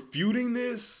him refuting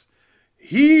this,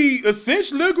 he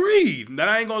essentially agreed. Now,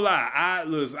 I ain't gonna lie. I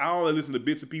only listen to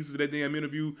bits and pieces of that damn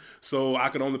interview, so I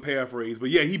can only paraphrase. But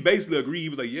yeah, he basically agreed. He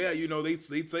was like, yeah, you know, they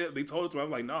told us to. I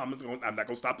was like, no, I'm not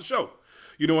gonna stop the show.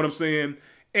 You know what I'm saying?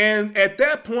 And at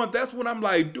that point, that's when I'm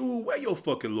like, dude, where your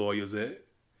fucking lawyers at?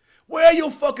 Where are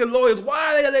your fucking lawyers?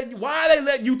 Why they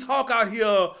let you talk out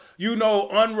here, you know,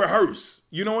 unrehearsed?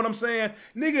 You know what I'm saying?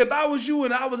 Nigga, if I was you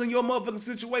and I was in your motherfucking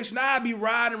situation, I'd be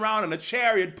riding around in a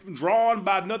chariot drawn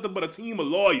by nothing but a team of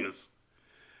lawyers.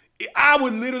 I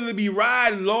would literally be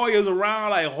riding lawyers around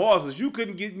like horses. You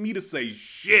couldn't get me to say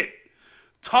shit.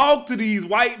 Talk to these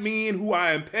white men who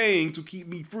I am paying to keep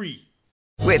me free.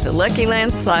 With the Lucky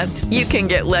Land Slots, you can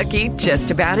get lucky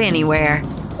just about anywhere.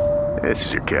 This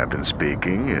is your captain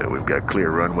speaking. We've got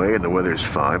clear runway and the weather's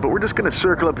fine, but we're just going to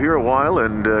circle up here a while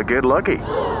and get lucky.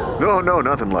 No,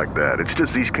 nothing like that. It's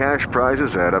just these cash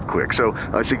prizes add up quick. So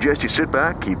I suggest you sit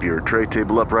back, keep your tray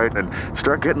table upright, and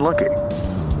start getting lucky.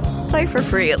 Play for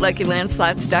free at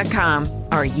LuckyLandSlots.com.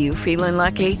 Are you feeling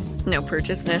lucky? No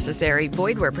purchase necessary.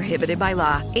 Void where prohibited by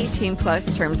law.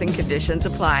 18+ terms and conditions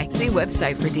apply. See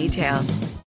website for details.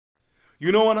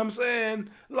 You know what I'm saying?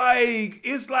 Like,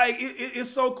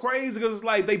 it's so crazy because it's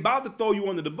like they about to throw you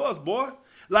under the bus, boy.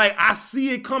 Like, I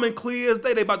see it coming clear as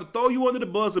day. They about to throw you under the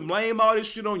bus and blame all this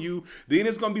shit on you. Then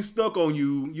it's gonna be stuck on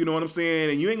you. You know what I'm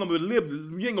saying? And you ain't gonna be able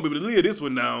to live this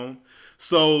one down.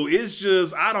 So it's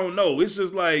just, I don't know. It's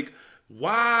just like,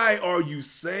 why are you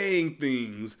saying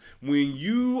things when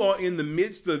you are in the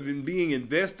midst of being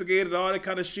investigated, all that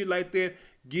kind of shit like that?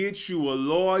 Get you a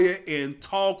lawyer and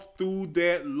talk through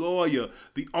that lawyer.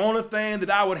 The only thing that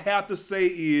I would have to say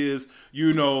is,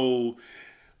 you know,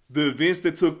 the events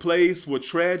that took place were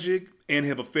tragic and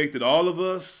have affected all of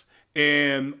us.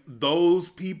 And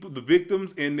those people, the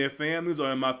victims and their families,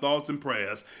 are in my thoughts and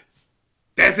prayers.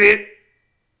 That's it.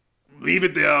 Leave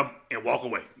it there and walk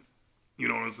away. You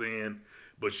know what I'm saying?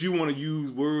 But you want to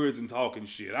use words and talking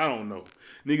shit. I don't know.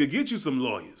 Nigga, get you some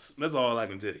lawyers. That's all I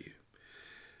can tell you.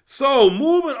 So,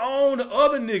 moving on to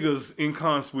other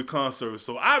niggas with concerts.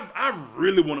 So, I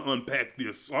really want to unpack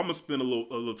this. So, I'm going to spend a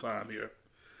little time here.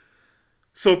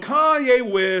 So, Kanye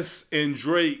West and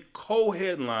Drake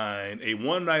co-headlined a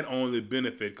one-night-only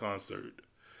benefit concert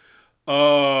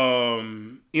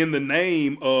in the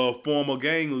name of former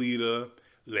gang leader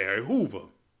Larry Hoover,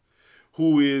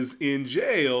 who is in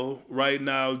jail right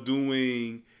now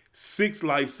doing 6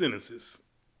 life sentences.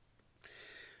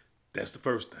 That's the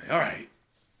first thing. All right.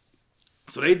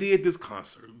 So they did this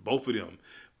concert, both of them.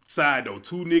 Side note,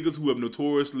 2 niggas who have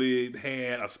notoriously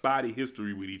had a spotty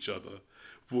history with each other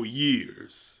for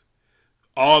years,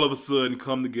 all of a sudden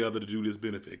come together to do this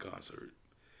benefit concert.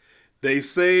 They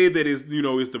say that it's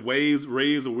to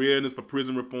raise awareness for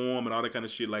prison reform and all that kind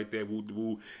of shit like that. Woo,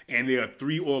 woo. And there are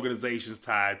 3 organizations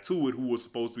tied to it who are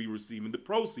supposed to be receiving the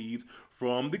proceeds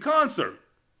from the concert.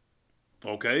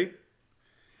 Okay?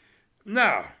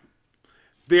 Now,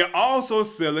 they're also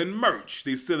selling merch.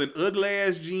 They're selling ugly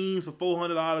ass jeans for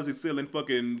 $400.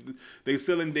 They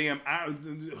selling damn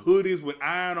hoodies with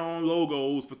iron-on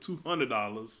logos for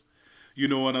 $200. You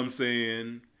know what I'm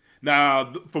saying?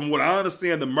 Now, from what I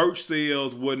understand, the merch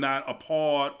sales were not a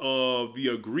part of the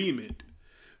agreement.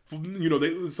 You know,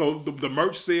 the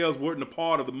merch sales weren't a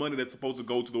part of the money that's supposed to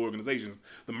go to the organizations.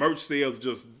 The merch sales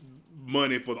just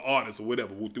money for the artists or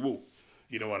whatever. Woo-de-woo.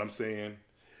 You know what I'm saying?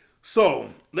 So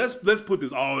let's put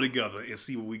this all together and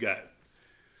see what we got.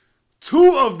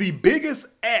 2 of the biggest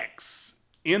acts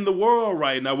in the world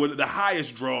right now, with the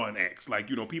highest drawing acts, like,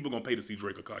 you know, people gonna pay to see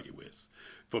Drake or Kanye West,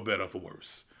 for better or for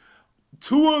worse.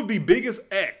 2 of the biggest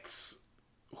acts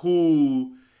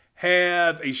who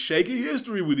have a shaky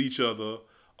history with each other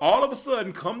all of a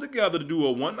sudden come together to do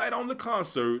a one-night-only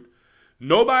concert.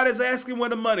 Nobody's asking where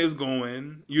the money is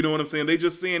going. You know what I'm saying? They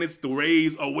just saying it's to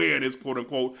raise awareness, quote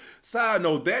unquote. Side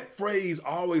note, that phrase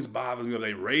always bothers me.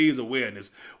 They raise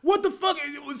awareness. What the fuck?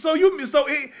 So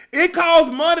it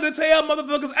costs money to tell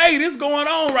motherfuckers, hey, this going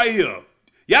on right here.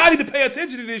 Y'all need to pay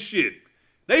attention to this shit.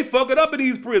 They fuck it up in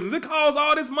these prisons. It costs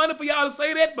all this money for y'all to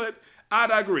say that, but I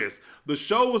digress. The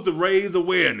show was to raise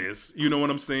awareness. You know what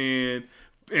I'm saying?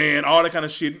 And all that kind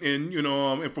of shit, and you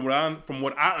know, and from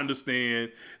what I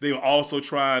understand, they were also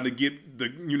trying to get the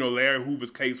Larry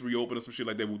Hoover's case reopened or some shit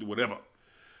like that, whatever.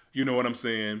 You know what I'm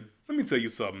saying? Let me tell you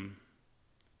something.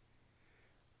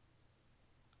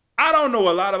 I don't know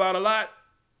a lot about a lot,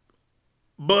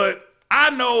 but I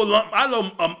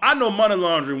know money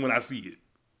laundering when I see it.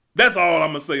 That's all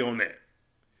I'm gonna say on that.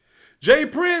 Jay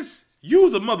Prince,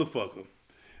 you's a motherfucker.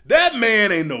 That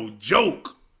man ain't no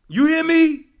joke. You hear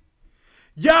me?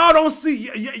 Y'all don't see,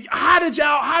 how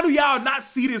do y'all not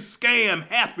see this scam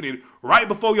happening right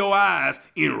before your eyes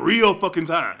in real fucking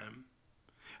time?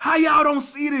 How y'all don't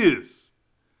see this?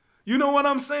 You know what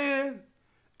I'm saying?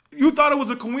 You thought it was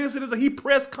a coincidence that he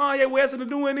pressed Kanye West into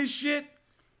doing this shit?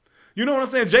 You know what I'm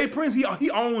saying? Jay Prince,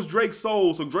 he owns Drake's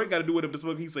soul, so Drake got to do whatever the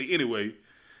fuck he say anyway.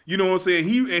 You know what I'm saying?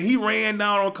 He ran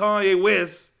down on Kanye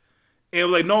West and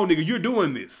was like, no, nigga, you're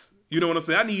doing this. You know what I'm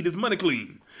saying? I need this money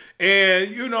clean. And,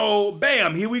 you know,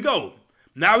 bam, here we go.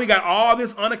 Now we got all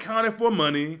this unaccounted for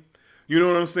money. You know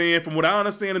what I'm saying? From what I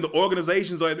understand, the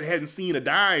organizations hadn't seen a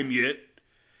dime yet.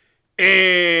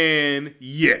 And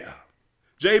yeah,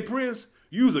 Jay Prince,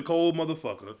 you's a cold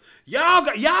motherfucker. Y'all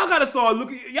gotta start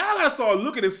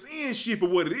looking and seeing shit for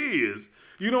what it is.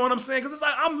 You know what I'm saying? Because it's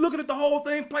like, I'm looking at the whole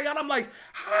thing play out. I'm like,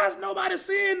 how is nobody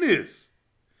seeing this?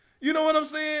 You know what I'm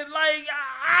saying? Like,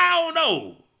 I don't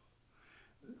know.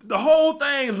 The whole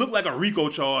thing looked like a RICO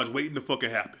charge waiting to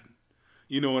fucking happen.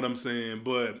 You know what I'm saying?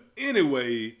 But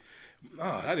anyway,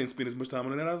 I didn't spend as much time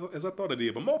on that as I thought I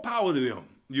did. But more power to them.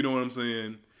 You know what I'm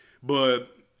saying? But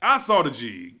I saw the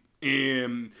jig.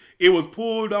 And it was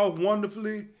pulled off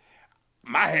wonderfully.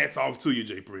 My hat's off to you,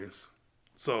 Jay Prince.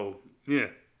 So, yeah.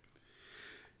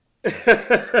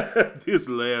 This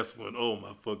last one, oh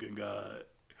my fucking God.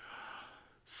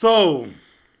 So,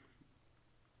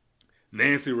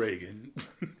 Nancy Reagan.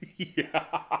 Yeah.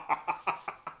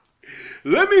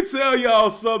 Let me tell y'all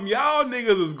something. Y'all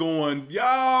niggas is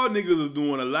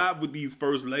doing a lot with these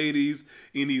first ladies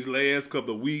in these last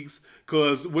couple of weeks.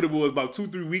 Cause what it was about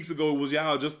 2-3 weeks ago, it was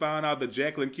y'all just found out that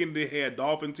Jacqueline Kennedy had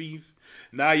dolphin teeth.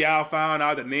 Now y'all found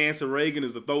out that Nancy Reagan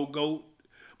is the throat goat.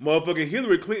 Motherfucking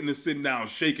Hillary Clinton is sitting down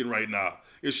shaking right now.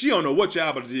 And she don't know what y'all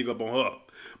about to dig up on her.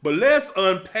 But let's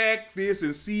unpack this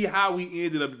and see how we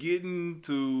ended up getting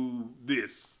to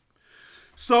this.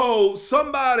 So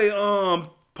somebody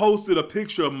posted a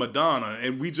picture of Madonna,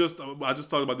 and I just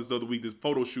talked about this the other week, this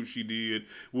photo shoot she did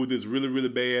with this really, really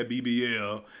bad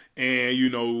BBL. And, you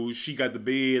know, she got the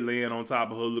bed laying on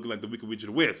top of her looking like the Wicked Witch of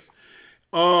the West.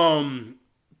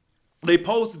 They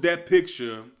posted that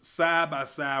picture side by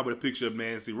side with a picture of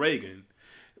Nancy Reagan.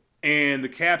 And the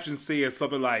caption says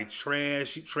something like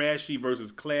trashy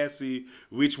versus classy.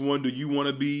 Which one do you want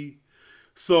to be?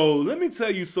 So let me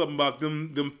tell you something about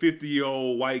them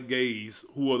 50-year-old white gays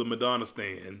who are the Madonna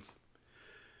stans.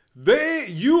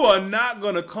 You are not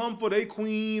going to come for their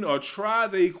queen or try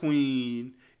their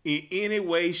queen in any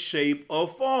way, shape, or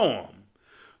form.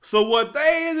 So what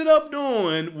they ended up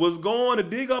doing was going to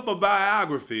dig up a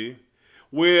biography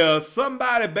where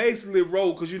somebody basically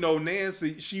wrote, because, you know,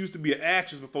 Nancy, she used to be an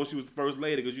actress before she was the first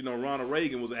lady, because, you know, Ronald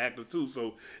Reagan was an actor too,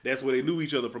 so that's where they knew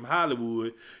each other from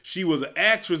Hollywood. She was an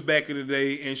actress back in the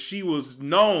day, and she was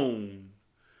known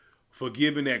for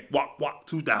giving that Wop Wop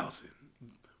 2000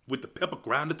 with the pepper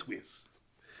grinder twist.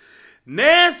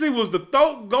 Nancy was the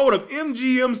throat goat of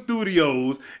MGM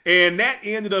Studios, and that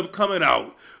ended up coming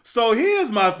out. So here's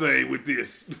my thing with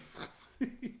this.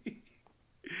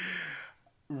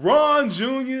 Ron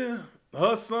Jr.,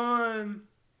 her son,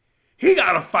 he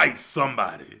gotta fight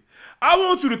somebody. I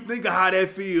want you to think of how that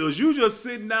feels. You just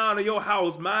sitting down in your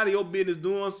house, minding your business,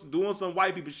 doing some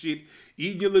white people shit,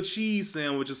 eating your little cheese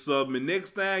sandwich or something, and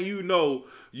next thing you know,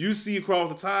 you see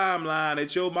across the timeline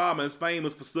that your mama is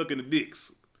famous for sucking the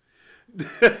dicks.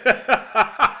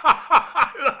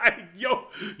 Like,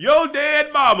 your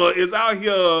dead mama is out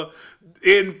here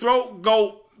in throat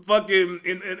goat fucking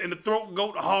in the throat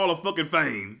goat hall of fucking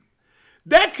fame.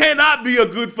 That cannot be a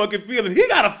good fucking feeling. He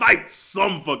gotta fight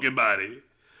some fucking body.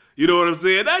 You know what I'm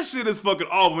saying? That shit is fucking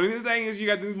awful. And the thing is, you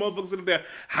got these motherfuckers sitting there.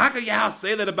 How can y'all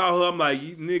say that about her? I'm like,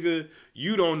 nigga,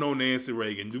 you don't know Nancy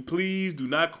Reagan. Please do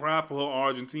not cry for her,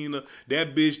 Argentina.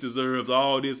 That bitch deserves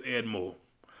all this and more.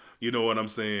 You know what I'm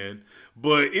saying?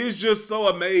 But it's just so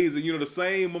amazing. You know, the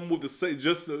same one with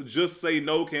the just say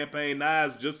no campaign. Now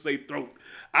it's just say throat.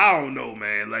 I don't know,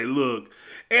 man. Like, look.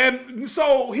 And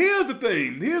so here's the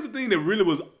thing. Here's the thing that really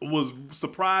was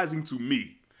surprising to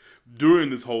me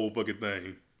during this whole fucking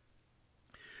thing.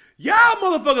 Y'all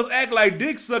motherfuckers act like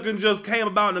dick sucking just came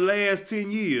about in the last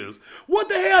 10 years. What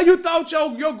the hell you thought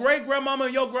your great-grandmama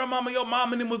and your grandmama, your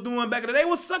mama and them was doing back in the day?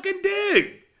 Was sucking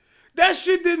dick. That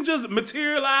shit didn't just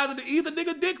materialize into either.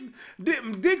 Nigga,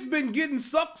 dick's been getting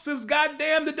sucked since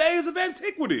goddamn the days of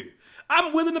antiquity.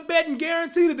 I'm willing to bet and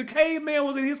guarantee that the caveman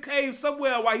was in his cave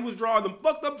somewhere while he was drawing them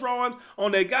fucked up drawings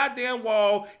on that goddamn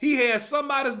wall. He had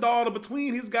somebody's daughter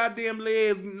between his goddamn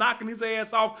legs knocking his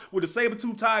ass off with a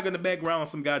saber-tooth tiger in the background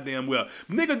some goddamn well.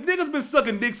 Niggas been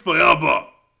sucking dicks forever.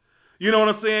 You know what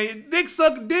I'm saying? Dick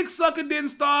sucking didn't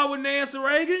start with Nancy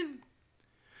Reagan.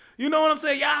 You know what I'm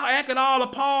saying? Y'all acting all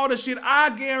appalled and shit. I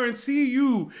guarantee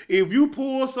you, if you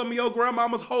pull some of your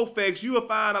grandmama's whole facts, you will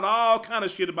find out all kind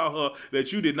of shit about her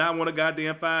that you did not want to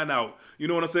goddamn find out. You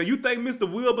know what I'm saying? You think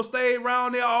Mr. Wilbur stayed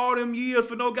around there all them years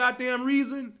for no goddamn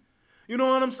reason? You know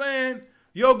what I'm saying?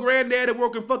 Your granddaddy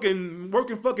working fucking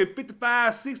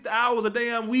 55, 60 hours a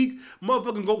damn week.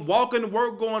 Motherfucking walking to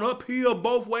work, going uphill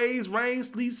both ways, rain,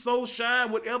 sleet, sunshine,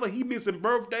 whatever. He missing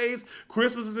birthdays,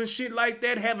 Christmases and shit like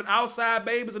that, having outside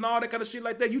babies and all that kind of shit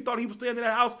like that. You thought he was staying in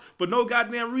that house for no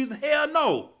goddamn reason? Hell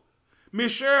no.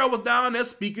 Miss Cheryl was down there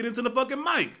speaking into the fucking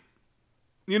mic.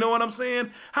 You know what I'm saying?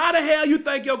 How the hell you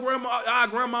think our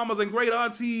grandmamas and great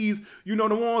aunties, you know,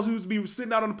 the ones who used to be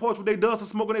sitting out on the porch with their dust and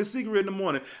smoking their cigarette in the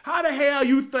morning, how the hell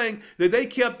you think that they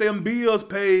kept them bills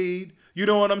paid? You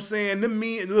know what I'm saying? Them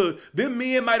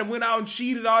men might have went out and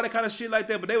cheated, all that kind of shit like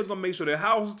that, but they was going to make sure their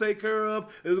house was taken care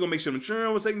of. They was going to make sure the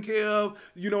insurance was taken care of.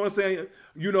 You know what I'm saying?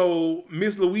 You know,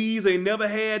 Miss Louise ain't never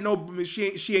had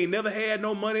she ain't never had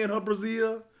no money in her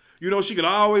Brazil. You know, she could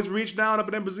always reach down up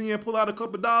in that Brazil and pull out a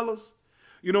couple of dollars.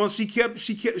 You know, she kept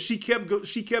gas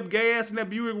in that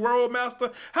Buick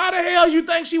Roadmaster. How the hell you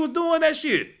think she was doing that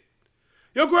shit?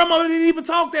 Your grandmother didn't even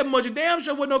talk that much. Damn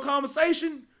sure wasn't no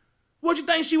conversation. What you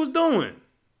think she was doing?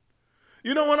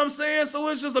 You know what I'm saying? So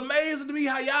it's just amazing to me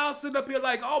how y'all sit up here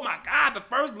like, oh my God, the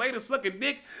first lady sucking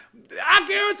dick. I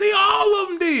guarantee all of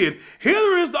them did.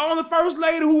 Hillary is the only first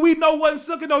lady who we know wasn't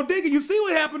sucking no dick, and you see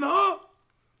what happened to her.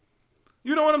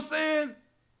 You know what I'm saying?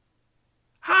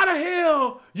 How the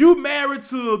hell you married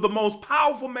to the most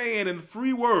powerful man in the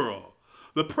free world,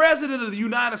 the president of the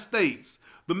United States,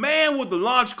 the man with the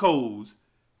launch codes?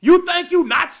 You think you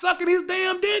not sucking his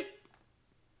damn dick?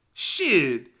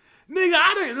 Shit. Nigga,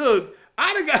 I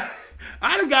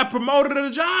done got promoted at a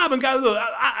job and got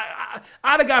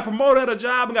I done got promoted at a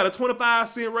job and got a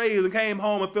 25-cent raise and came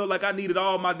home and felt like I needed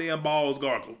all my damn balls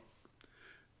gargled.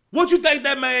 What you think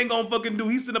that man gonna fucking do?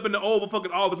 He's sitting up in the Oval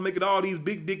fucking office making all these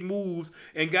big dick moves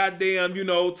and goddamn, you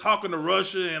know, talking to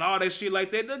Russia and all that shit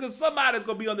like that. Nigga, somebody's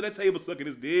gonna be under that table sucking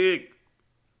his dick.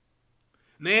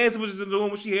 Nancy was just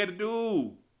doing what she had to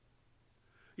do.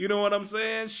 You know what I'm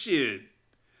saying? Shit.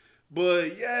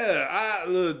 But yeah,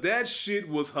 that shit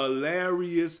was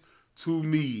hilarious to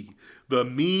me. The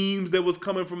memes that was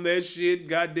coming from that shit,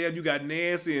 goddamn, you got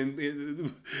Nancy and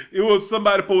it was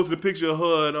somebody posted a picture of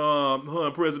her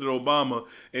and President Obama,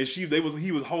 and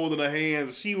he was holding her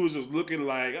hands. She was just looking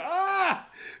like,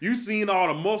 you seen all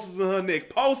the muscles in her neck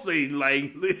pulsating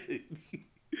like.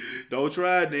 Don't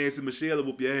try it, Nancy. Michelle will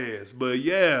whoop your ass. But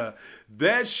yeah,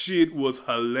 that shit was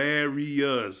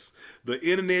hilarious. The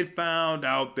internet found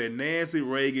out that Nancy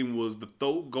Reagan was the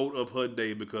throat goat of her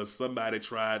day because somebody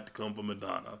tried to come for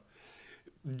Madonna.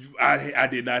 I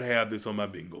did not have this on my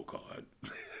bingo card.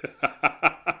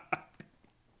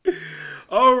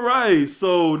 All right,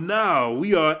 so now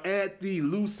we are at the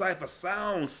Lou Cypher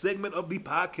Sound segment of the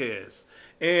podcast.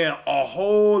 And a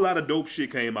whole lot of dope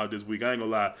shit came out this week. I ain't gonna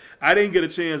lie. I didn't get a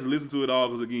chance to listen to it all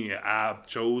because, again, I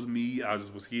chose me. I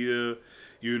just was here,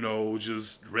 you know,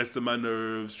 just resting my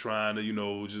nerves, trying to, you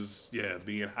know, just,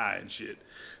 being high and shit.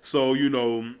 So, you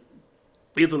know,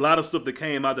 it's a lot of stuff that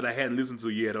came out that I hadn't listened to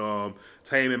yet.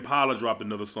 Tame Impala dropped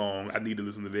another song. I need to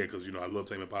listen to that because, you know, I love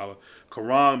Tame Impala.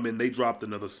 Karamban, they dropped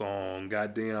another song.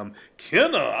 Goddamn.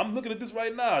 Kenna, I'm looking at this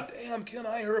right now. Damn, Kenna,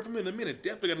 I ain't heard from him in a minute.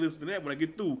 Definitely got to listen to that when I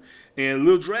get through. And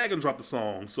Lil Dragon dropped a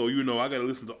song. So, you know, I got to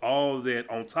listen to all of that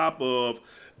on top of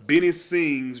Benny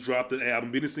Sings dropped an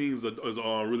album. Benny Sings is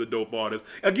a really dope artist.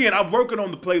 Again, I'm working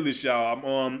on the playlist, y'all.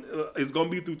 It's gonna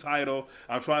be through Tidal.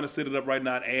 I'm trying to set it up right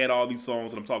now and add all these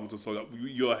songs that I'm talking to, so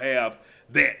you'll have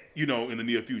that, you know, in the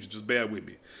near future. Just bear with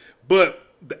me.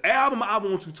 But the album I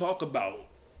want to talk about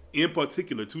in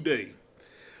particular today,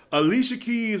 Alicia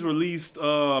Keys released.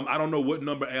 I don't know what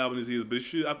number album this is, but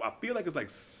I feel like it's like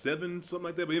 7, something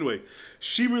like that. But anyway,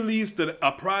 she released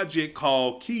a project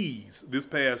called Keys this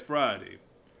past Friday.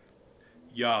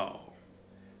 Y'all,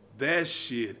 that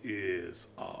shit is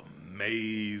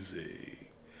amazing.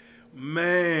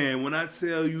 Man, when I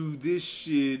tell you this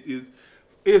shit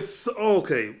it's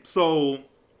okay. So,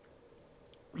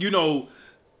 you know,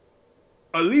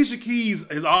 Alicia Keys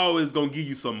is always gonna give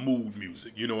you some mood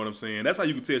music. You know what I'm saying? That's how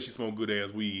you can tell she smoke good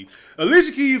ass weed.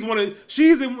 Alicia Keys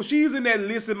she's in that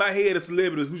list in my head of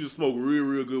celebrities who just smoke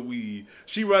real good weed.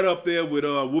 She right up there with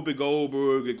Whoopi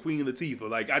Goldberg and Queen Latifah.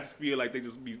 Like, I just feel like they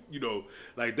just be, you know,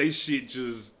 like they shit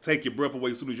just take your breath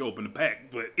away as soon as you open the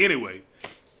pack. But anyway,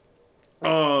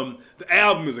 the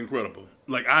album is incredible.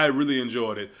 Like, I really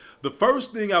enjoyed it. The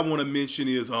first thing I want to mention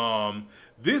is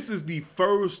this is the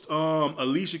first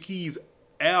Alicia Keys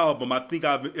album I think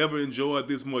I've ever enjoyed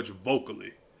this much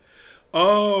vocally.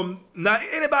 Now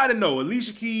anybody know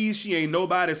Alicia Keys, she ain't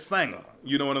nobody's singer.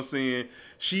 You know what I'm saying?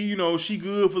 She, you know, she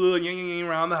good for a little yang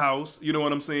around the house. You know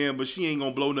what I'm saying? But she ain't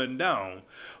gonna blow nothing down.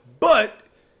 But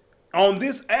on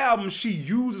this album, she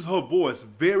uses her voice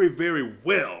very, very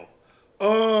well.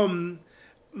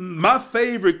 My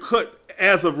favorite cut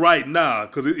as of right now,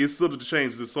 because it's subject to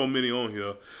change, there's so many on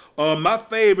here. My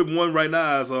favorite one right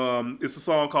now is it's a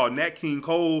song called Nat King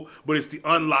Cole, but it's the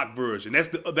unlocked version. That's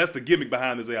the gimmick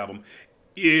behind this album.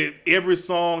 Every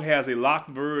song has a locked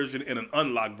version and an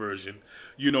unlocked version.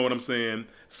 You know what I'm saying?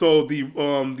 So the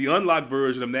unlocked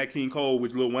version of Nat King Cole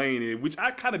with Lil Wayne, which I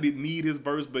kind of didn't need his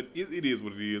verse, but it is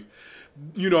what it is.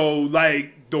 You know,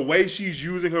 like the way she's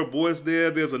using her voice there.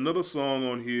 There's another song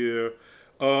on here.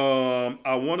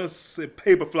 I want to say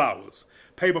Paper Flowers.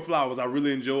 Paper Flowers, I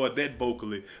really enjoyed that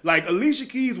vocally. Like Alicia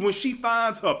Keys, when she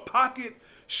finds her pocket,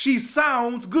 she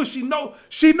sounds good. She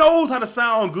knows how to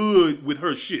sound good with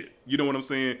her shit. You know what I'm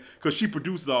saying? Because she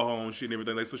produces all her own shit and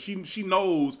everything. Like, so she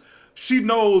knows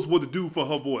what to do for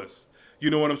her voice.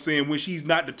 You know what I'm saying? When she's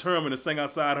not determined to sing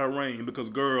outside her range, because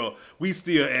girl, we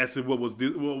still asking what was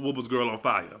Girl on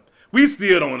Fire. We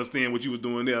still don't understand what you was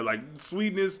doing there. Like,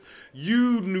 Sweetness,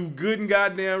 you knew good and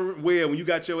goddamn well when you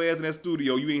got your ass in that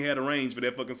studio, you ain't had a range for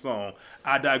that fucking song.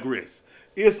 I digress.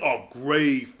 It's a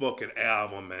great fucking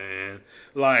album, man.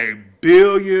 Like,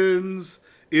 Billions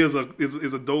is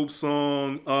a dope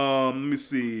song. Let me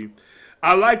see.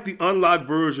 I like the unlocked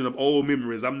version of Old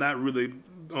Memories. I'm not really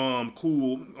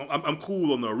cool. I'm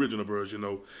cool on the original version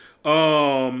though.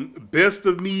 Best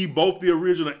of Me, both the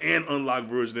original and unlocked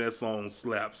version of that song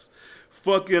slaps.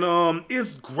 Fucking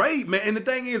it's great, man. And the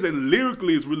thing is that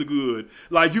lyrically it's really good.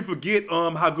 Like, you forget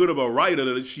how good of a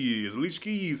writer that she is. Alicia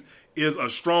Keys is a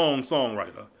strong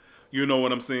songwriter. You know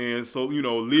what I'm saying? So, you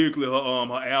know, lyrically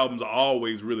her albums are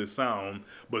always really sound,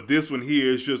 but this one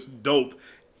here is just dope.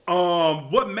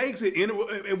 What makes it and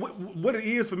what it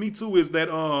is for me too is that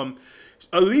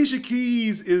Alicia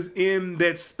Keys is in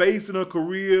that space in her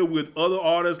career with other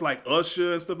artists like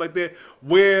Usher and stuff like that,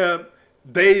 where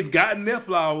they've gotten their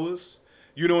flowers.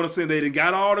 You know what I'm saying? They done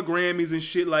got all the Grammys and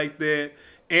shit like that.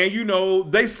 And, you know,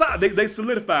 they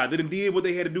solidified. They done did what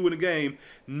they had to do in the game.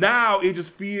 Now it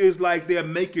just feels like they're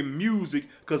making music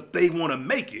because they want to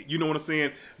make it. You know what I'm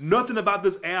saying? Nothing about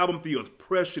this album feels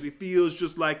pressured. It feels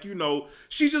just like, you know,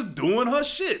 she's just doing her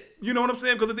shit. You know what I'm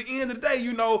saying? Because at the end of the day,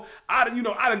 I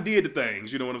done did the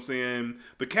things. You know what I'm saying?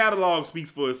 The catalog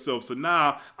speaks for itself. So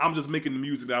now I'm just making the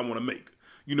music that I want to make.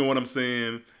 You know what I'm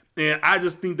saying? And I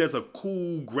just think that's a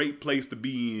cool, great place to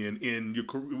be in your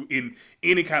in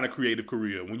any kind of creative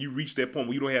career. When you reach that point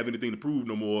where you don't have anything to prove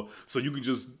no more, so you can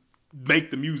just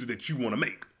make the music that you want to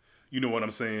make. You know what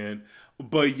I'm saying?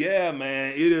 But yeah,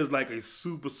 man, it is like a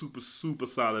super, super, super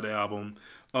solid album.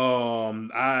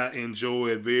 I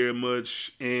enjoy it very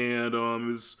much, and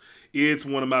it's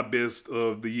one of my best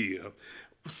of the year.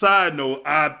 Side note,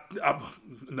 actually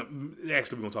we're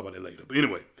gonna talk about that later. But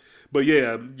anyway. But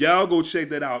yeah, y'all go check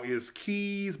that out. It's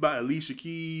Keys by Alicia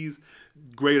Keys.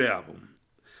 Great album.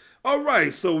 All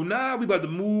right, so now we about to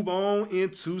move on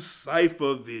into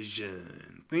Cypher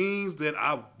Vision. Things that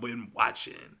I've been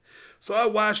watching. So I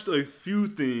watched a few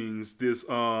things this, with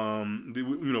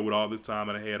all this time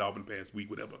that I had off in the past week,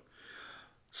 whatever.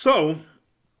 So,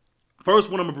 first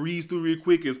one I'm going to breeze through real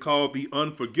quick is called The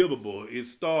Unforgivable. It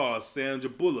stars Sandra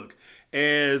Bullock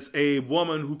as a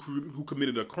woman who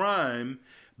committed a crime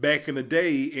back in the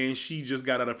day, and she just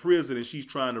got out of prison, and she's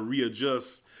trying to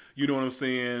readjust. You know what I'm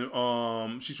saying?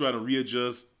 She's trying to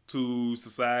readjust to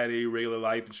society, regular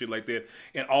life, and shit like that.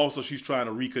 And also, she's trying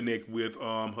to reconnect with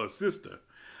her sister.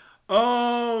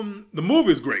 The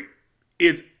movie is great.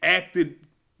 It's acted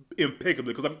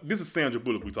impeccably because this is Sandra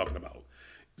Bullock we're talking about.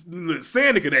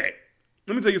 Sandra can act.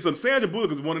 Let me tell you something. Sandra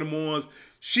Bullock is one of them ones.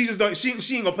 She ain't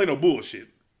gonna play no bullshit.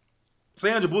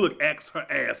 Sandra Bullock acts her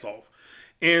ass off.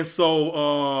 And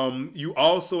so you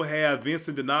also have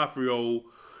Vincent D'Onofrio,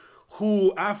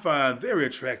 who I find very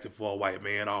attractive for a white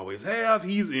man, always have.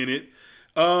 He's in it.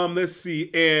 Let's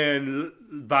see. And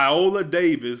Viola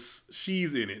Davis,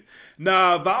 she's in it.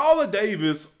 Now, Viola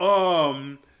Davis,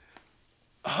 her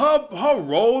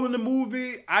role in the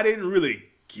movie, I didn't really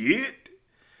get.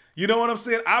 You know what I'm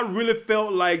saying? I really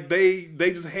felt like they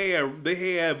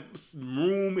had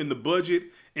room in the budget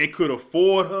and could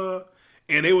afford her.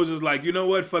 And they was just like, you know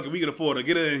what? Fuck it, we can afford her.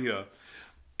 Get her in here.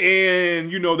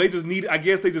 And, they just needed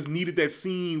that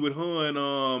scene with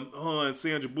her and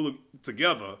Sandra Bullock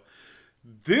together.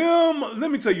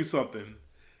 Let me tell you something.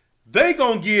 They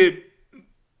gonna get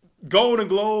Golden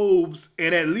Globes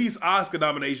and at least Oscar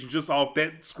nominations just off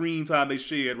that screen time they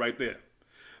shared right there.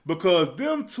 Because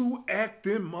them two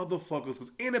acting motherfuckers,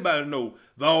 because anybody know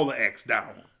Viola acts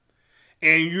down.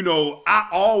 And, I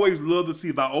always love to see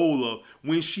Viola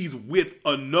when she's with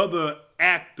another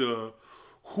actor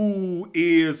who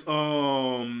is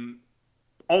on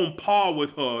par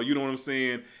with her, you know what I'm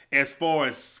saying, as far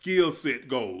as skill set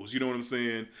goes, you know what I'm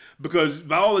saying? Because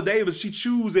Viola Davis, she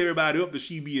chews everybody up that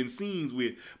she be in scenes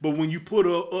with. But when you put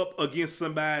her up against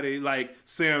somebody like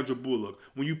Sandra Bullock,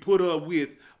 when you put her with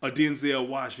a Denzel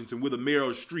Washington, with a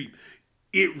Meryl Streep,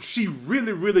 she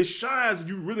really, really shines.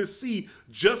 You really see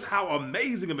just how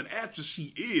amazing of an actress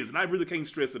she is. And I really can't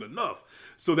stress it enough.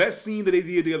 So that scene that they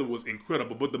did together was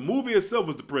incredible. But the movie itself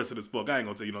was depressing as fuck. I ain't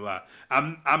gonna tell you no lie.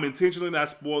 I'm intentionally not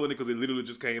spoiling it because it literally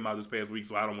just came out this past week,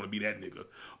 so I don't want to be that nigga.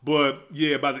 But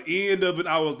yeah, by the end of it,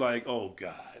 I was like, oh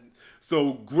God.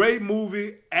 So great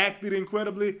movie, acted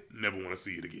incredibly, never want to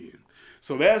see it again.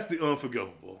 So that's The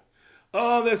Unforgivable.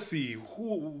 Let's see.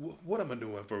 What am I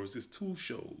doing first? It's 2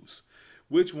 shows.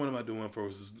 Which one am I doing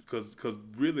first? Because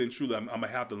really and truly, I'm going to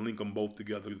have to link them both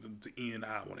together to end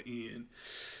how I want to end.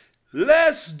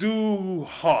 Let's do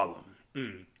Harlem.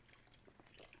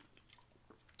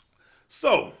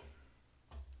 So,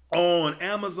 On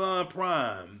Amazon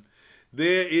Prime,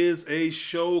 there is a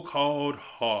show called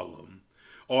Harlem,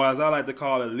 or as I like to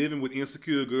call it, Living with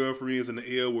Insecure Girlfriends and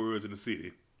the L Words in the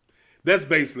City. That's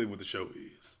basically what the show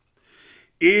is.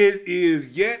 It is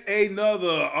yet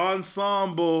another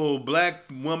ensemble black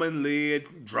woman-led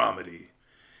dramedy.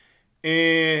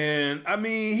 And, I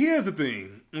mean, here's the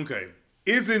thing. Okay,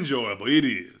 it's enjoyable. It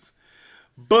is.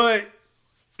 But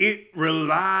it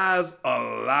relies a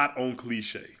lot on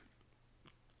cliche.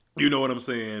 You know what I'm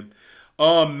saying?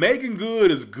 Meagan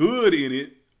Good is good in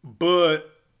it, but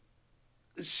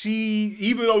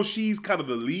even though she's kind of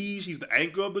the lead, she's the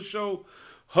anchor of the show,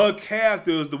 her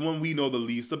character is the one we know the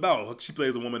least about. She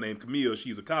plays a woman named Camille.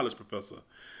 She's a college professor.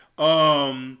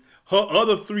 Her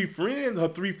three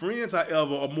friends,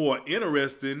 however, are more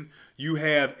interesting. You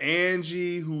have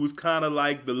Angie, who's kind of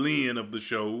like the Lynn of the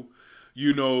show.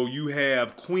 You know, you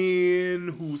have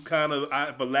Quinn, who's kind of,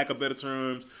 for lack of better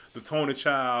terms, the Tony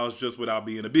Childs, just without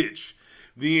being a bitch.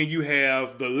 Then you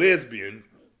have the lesbian,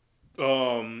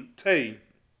 Tay.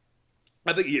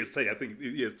 I think it's Tay. I think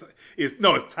it's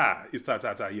Ty. It's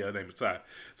Ty. Yeah, her name is Ty.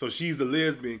 So she's a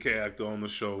lesbian character on the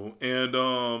show, and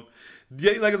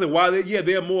yeah, like I said, while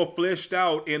they're more fleshed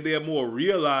out and they're more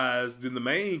realized than the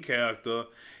main character,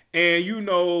 and you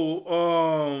know,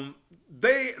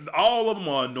 all of them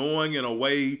are annoying in a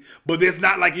way, but it's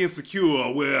not like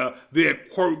Insecure where their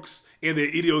quirks and their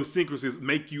idiosyncrasies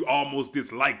make you almost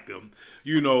dislike them.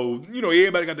 You know,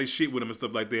 everybody got their shit with them and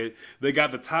stuff like that. They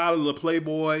got the Tyler the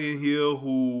Playboy in here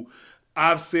who,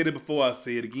 I've said it before, I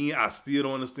say it again, I still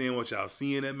don't understand what y'all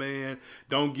see in that man.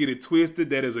 Don't get it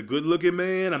twisted. That is a good looking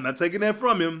man. I'm not taking that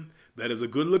from him. That is a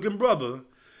good looking brother.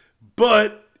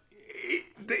 But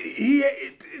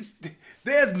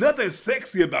there's nothing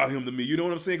sexy about him to me. You know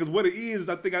what I'm saying? Because what it is,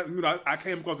 I think I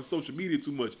came across the social media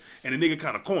too much, and the nigga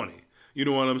kind of corny. You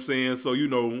know what I'm saying? So, you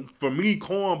know, for me,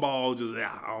 cornball,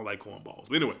 I don't like cornballs.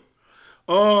 But anyway,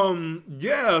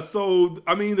 yeah, so,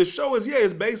 I mean, the show is,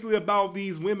 it's basically about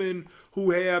these women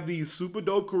who have these super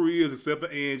dope careers, except for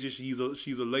Angie. She's a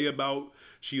layabout,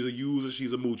 she's a user,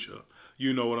 she's a moocher.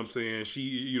 You know what I'm saying?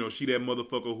 She that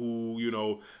motherfucker who, you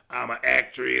know, I'm an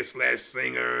actress /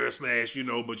 singer / you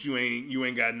know, but you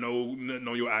ain't got no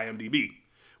your IMDb.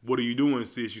 What are you doing,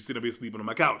 sis? You sit up here sleeping on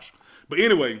my couch. But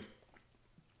anyway,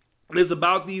 it's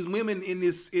about these women in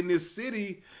this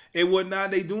city and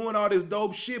whatnot. They doing all this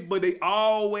dope shit, but they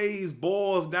always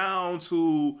boils down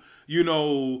to, you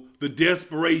know, the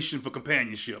desperation for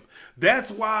companionship. That's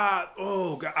why,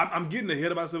 oh God, I'm getting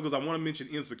ahead of myself because I want to mention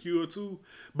Insecure too.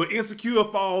 But Insecure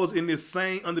falls in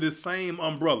under this same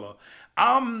umbrella.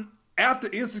 After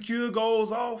Insecure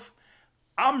goes off,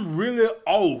 I'm really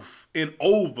off and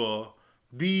over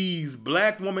these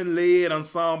black woman-led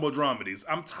ensemble dramedies.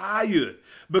 I'm tired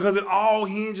because it all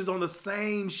hinges on the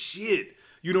same shit.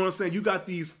 You know what I'm saying? You got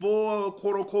these 4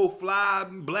 quote-unquote fly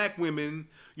black women,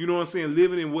 you know what I'm saying,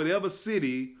 living in whatever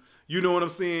city, you know what I'm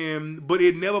saying? But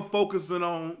it never focuses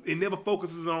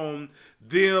on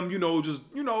them, you know, just,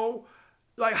 you know,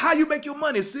 like how you make your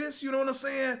money, sis, you know what I'm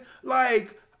saying?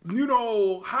 Like, you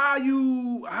know, how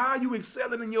you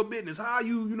excelling in your business, how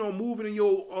you know, moving in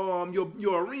your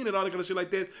arena and all that kind of shit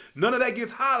like that. None of that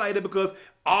gets highlighted because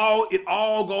it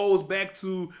all goes back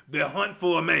to the hunt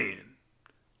for a man.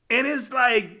 And it's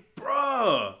like,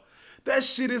 bruh, that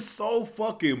shit is so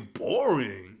fucking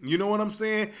boring. You know what I'm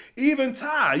saying? Even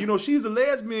Ty, you know, she's the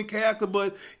lesbian character,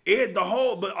 but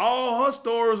all her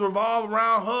stories revolve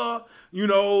around her, you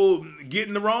know,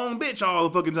 getting the wrong bitch all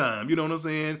the fucking time. You know what I'm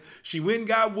saying? She went and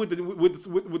got with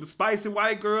the spicy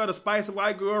white girl. The spicy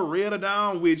white girl read her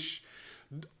down, which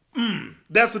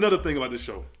that's another thing about this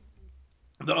show.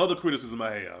 The other criticism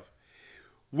I have,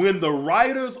 when the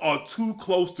writers are too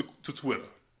close to Twitter.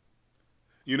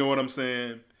 You know what I'm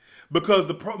saying? Because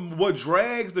what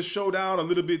drags the show down a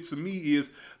little bit to me is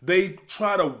they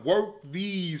try to work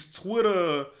these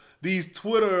Twitter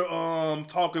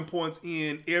talking points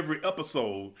in every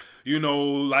episode. You know,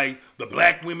 like the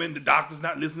black women, the doctor's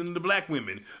not listening to the black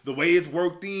women. The way it's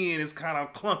worked in is kind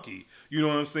of clunky. You know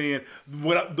what I'm saying?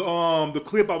 The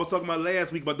clip I was talking about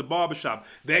last week about the barbershop,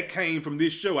 that came from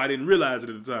this show. I didn't realize it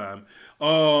at the time.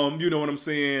 You know what I'm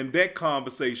saying? That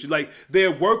conversation, like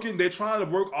they're trying to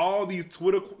work all these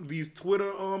Twitter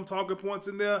talking points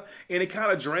in there, and it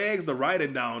kind of drags the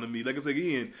writing down to me. Like I said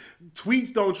again,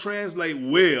 tweets don't translate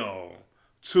well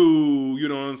to, you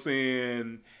know what I'm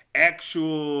saying,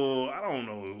 actual, I don't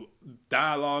know,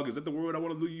 dialogue. Is that the word I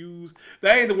want to use?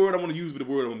 That ain't the word I want to use, but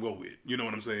the word I'm going to go with. You know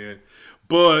what I'm saying?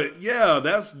 But yeah,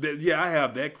 I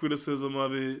have that criticism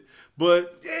of it.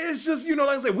 But it's just, like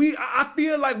I said, I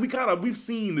feel like we've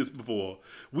seen this before.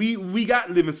 We got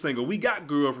Living Single, we got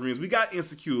Girlfriends, we got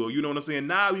Insecure, you know what I'm saying?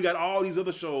 Now we got all these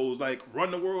other shows like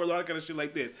Run the World, all that kind of shit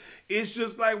like that. It's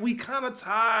just like we kind of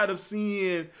tired of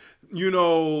seeing,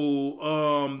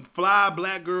 fly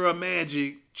black girl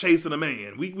magic chasing a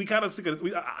man. We kind of sick of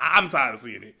I'm tired of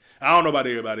seeing it. I don't know about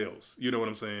everybody else. You know what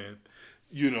I'm saying?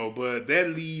 But that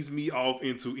leads me off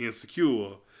into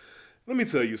Insecure. Let me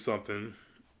tell you something.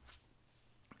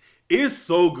 It's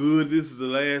so good. This is the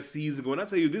last season going. I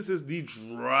tell you, this is the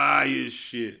driest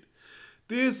shit.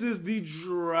 This is the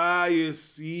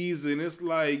driest season. It's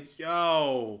like,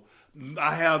 yo,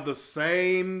 I have the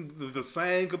same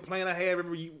complaint I have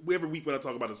every week when I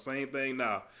talk about the same thing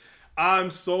now. I'm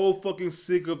so fucking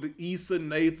sick of the Issa,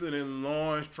 Nathan, and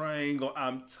Lawrence triangle.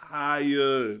 I'm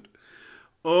tired.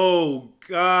 Oh,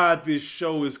 God, this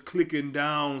show is clicking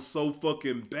down so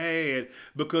fucking bad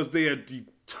because they are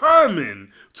determined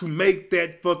to make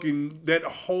that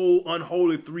whole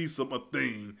unholy threesome a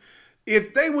thing.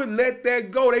 If they would let that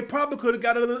go, they probably could have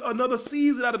got another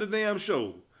season out of the damn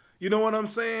show. You know what I'm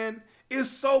saying?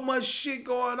 It's so much shit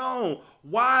going on.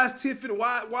 Why is Tiffany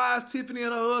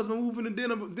and her husband moving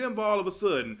to Denver all of a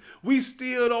sudden? We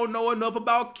still don't know enough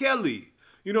about Kelly.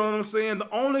 You know what I'm saying? The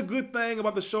only good thing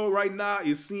about the show right now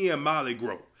is seeing Molly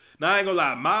grow. Now, I ain't gonna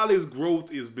lie, Molly's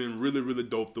growth has been really, really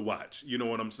dope to watch. You know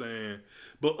what I'm saying?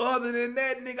 But other than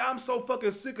that, nigga, I'm so fucking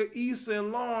sick of Issa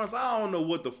and Lawrence, I don't know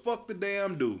what the fuck to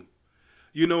damn do.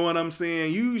 You know what I'm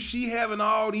saying? She having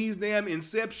all these damn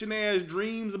Inception-ass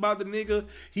dreams about the nigga.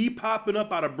 He popping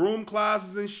up out of broom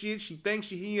closets and shit. She thinks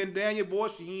she hearing Daniel's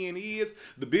voice. She hearing his.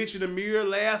 The bitch in the mirror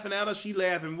laughing at her. She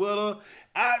laughing with her.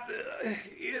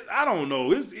 I don't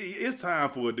know. It's time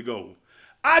for it to go.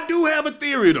 I do have a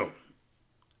theory, though.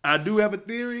 I'm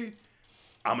going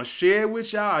to share it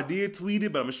with y'all. I did tweet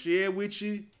it, but I'm going to share it with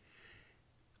you.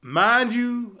 Mind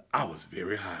you, I was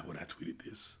very high when I tweeted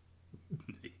this.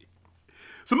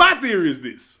 So my theory is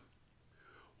this.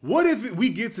 What if we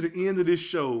get to the end of this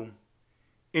show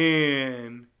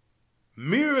and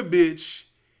Mirror Bitch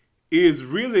is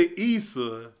really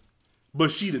Issa,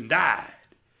 but she done died?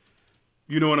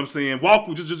 You know what I'm saying?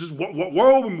 Just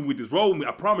roll with me with this. Roll with me.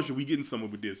 I promise you we getting somewhere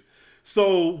with this.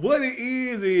 So what it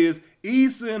is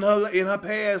Issa in her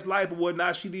past life or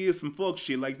whatnot, she did some fuck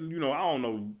shit. Like, I don't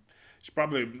know. She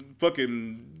probably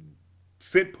fucking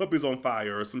set puppies on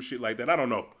fire or some shit like that. I don't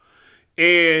know.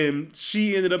 And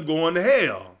she ended up going to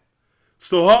hell.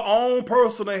 So her own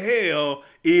personal hell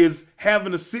is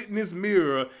having to sit in this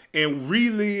mirror and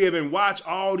relive and watch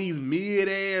all these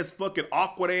mid-ass, fucking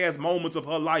awkward-ass moments of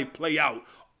her life play out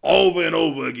over and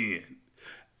over again.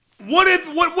 What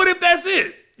if that's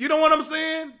it? You know what I'm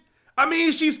saying? I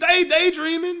mean, she stayed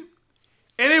daydreaming,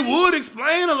 and it would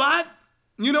explain a lot.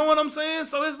 You know what I'm saying?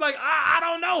 So it's like, I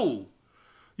don't know.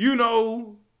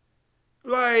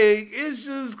 Like, it's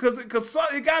just because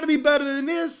it got to be better than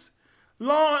this.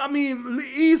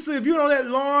 Issa, if you don't let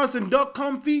Lawrence and Duck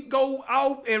Comfy go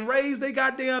out and raise their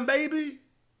goddamn baby,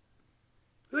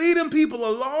 leave them people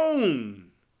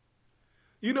alone.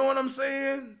 You know what I'm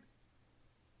saying?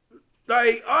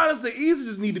 Like, honestly, Issa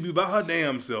just need to be by her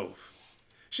damn self.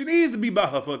 She needs to be by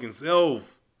her fucking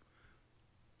self.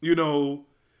 You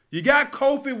got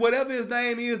Kofi, whatever his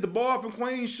name is, the boy from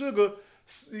Queen Sugar,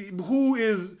 who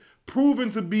is proven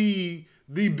to be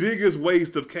the biggest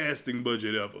waste of casting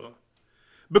budget ever.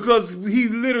 Because he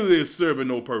literally is serving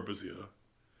no purpose here.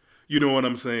 You know what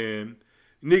I'm saying?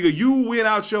 Nigga, you went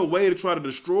out your way to try to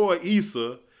destroy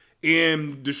Issa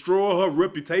and destroy her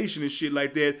reputation and shit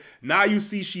like that. Now you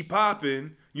see she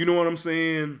popping, you know what I'm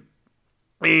saying?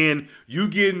 And you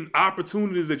getting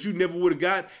opportunities that you never would have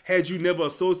got had you never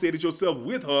associated yourself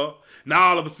with her. Now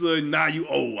all of a sudden, I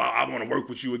want to work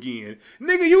with you again.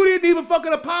 Nigga, you didn't even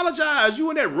fucking apologize. You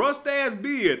and that rust-ass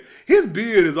beard. His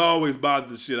beard has always bothered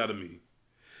the shit out of me.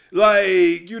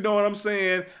 Like, you know what I'm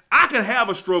saying? I can have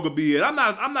a stronger beard. I'm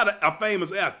not a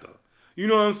famous actor. You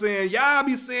know what I'm saying? Y'all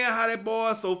be saying how that boy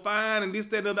is so fine and this,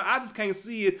 that, and other. I just can't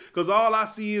see it because all I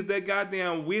see is that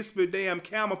goddamn whispered, damn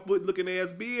camel foot looking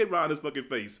ass beard around his fucking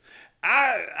face.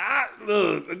 I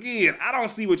look, again, I don't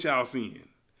see what y'all seeing.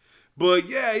 But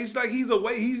yeah, it's like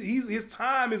his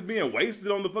time is being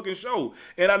wasted on the fucking show.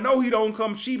 And I know he don't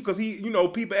come cheap because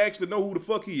people actually know who the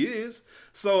fuck he is.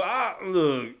 So I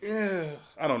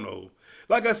don't know.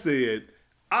 Like I said,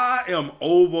 I am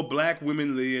over black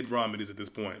women-led dramedies at this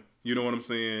point. You know what I'm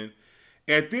saying?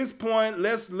 At this point,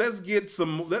 let's get some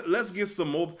more.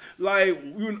 Like,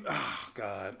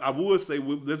 God, I would say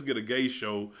let's get a gay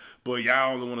show, but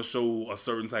y'all only want to show a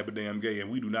certain type of damn gay, and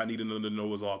we do not need another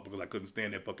Noah's Ark because I couldn't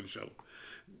stand that fucking show.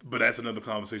 But that's another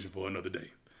conversation for another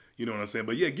day. You know what I'm saying?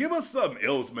 But yeah, give us something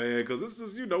else, man, because this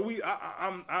is,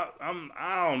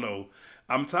 I don't know.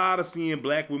 I'm tired of seeing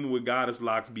black women with goddess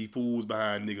locks be fools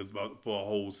behind niggas for a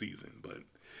whole season, but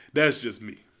that's just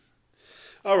me.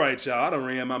 All right, y'all, I done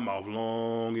ran my mouth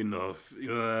long enough.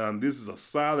 This is a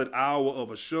solid hour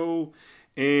of a show.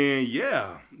 And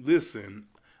yeah, listen,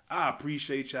 I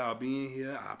appreciate y'all being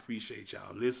here. I appreciate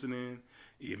y'all listening.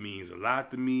 It means a lot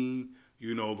to me.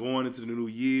 You know, going into the new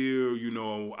year, you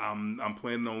know, I'm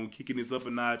planning on kicking this up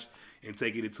a notch and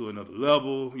taking it to another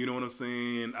level. You know what I'm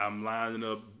saying? I'm lining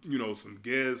up, you know, some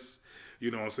guests. You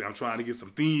know what I'm saying? I'm trying to get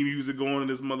some theme music going in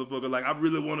this motherfucker. Like, I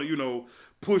really want to, you know,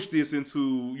 push this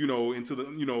into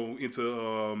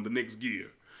the next gear.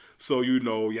 So, you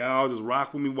know, y'all just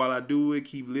rock with me while I do it.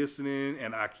 Keep listening,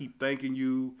 and I keep thanking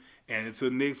you. And until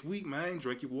next week, man,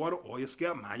 drink your water or your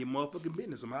scalp. Mind your motherfucking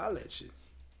business. I'm going to holler at you.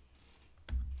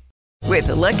 With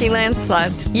the Lucky Land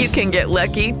Slots, you can get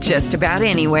lucky just about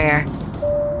anywhere.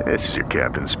 This is your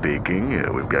captain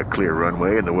speaking. We've got clear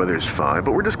runway and the weather's fine,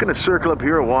 but we're just going to circle up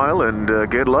here a while and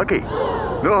get lucky.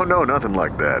 No, nothing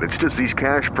like that. It's just these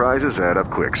cash prizes add up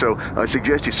quick. So I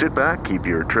suggest you sit back, keep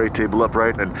your tray table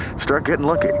upright, and start getting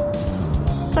lucky.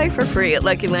 Play for free at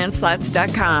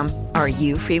LuckyLandSlots.com. Are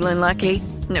you feeling lucky?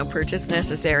 No purchase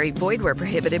necessary. Void where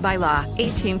prohibited by law.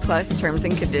 18+ terms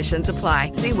and conditions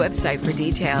apply. See website for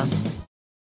details.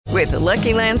 With the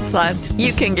Lucky Land Slots,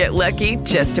 you can get lucky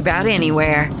just about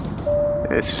anywhere.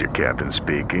 This is your captain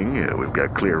speaking. We've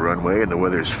got clear runway and the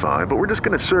weather's fine, but we're just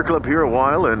going to circle up here a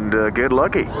while and get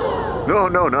lucky.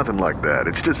 No, nothing like that.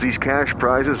 It's just these cash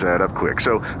prizes add up quick.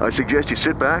 So I suggest you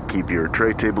sit back, keep your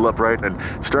tray table upright, and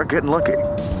start getting lucky.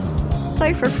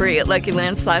 Play for free at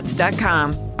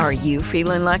LuckyLandSlots.com. Are you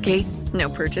feeling lucky? No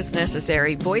purchase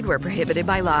necessary. Void where prohibited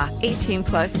by law.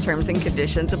 18+ terms and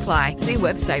conditions apply. See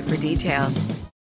website for details.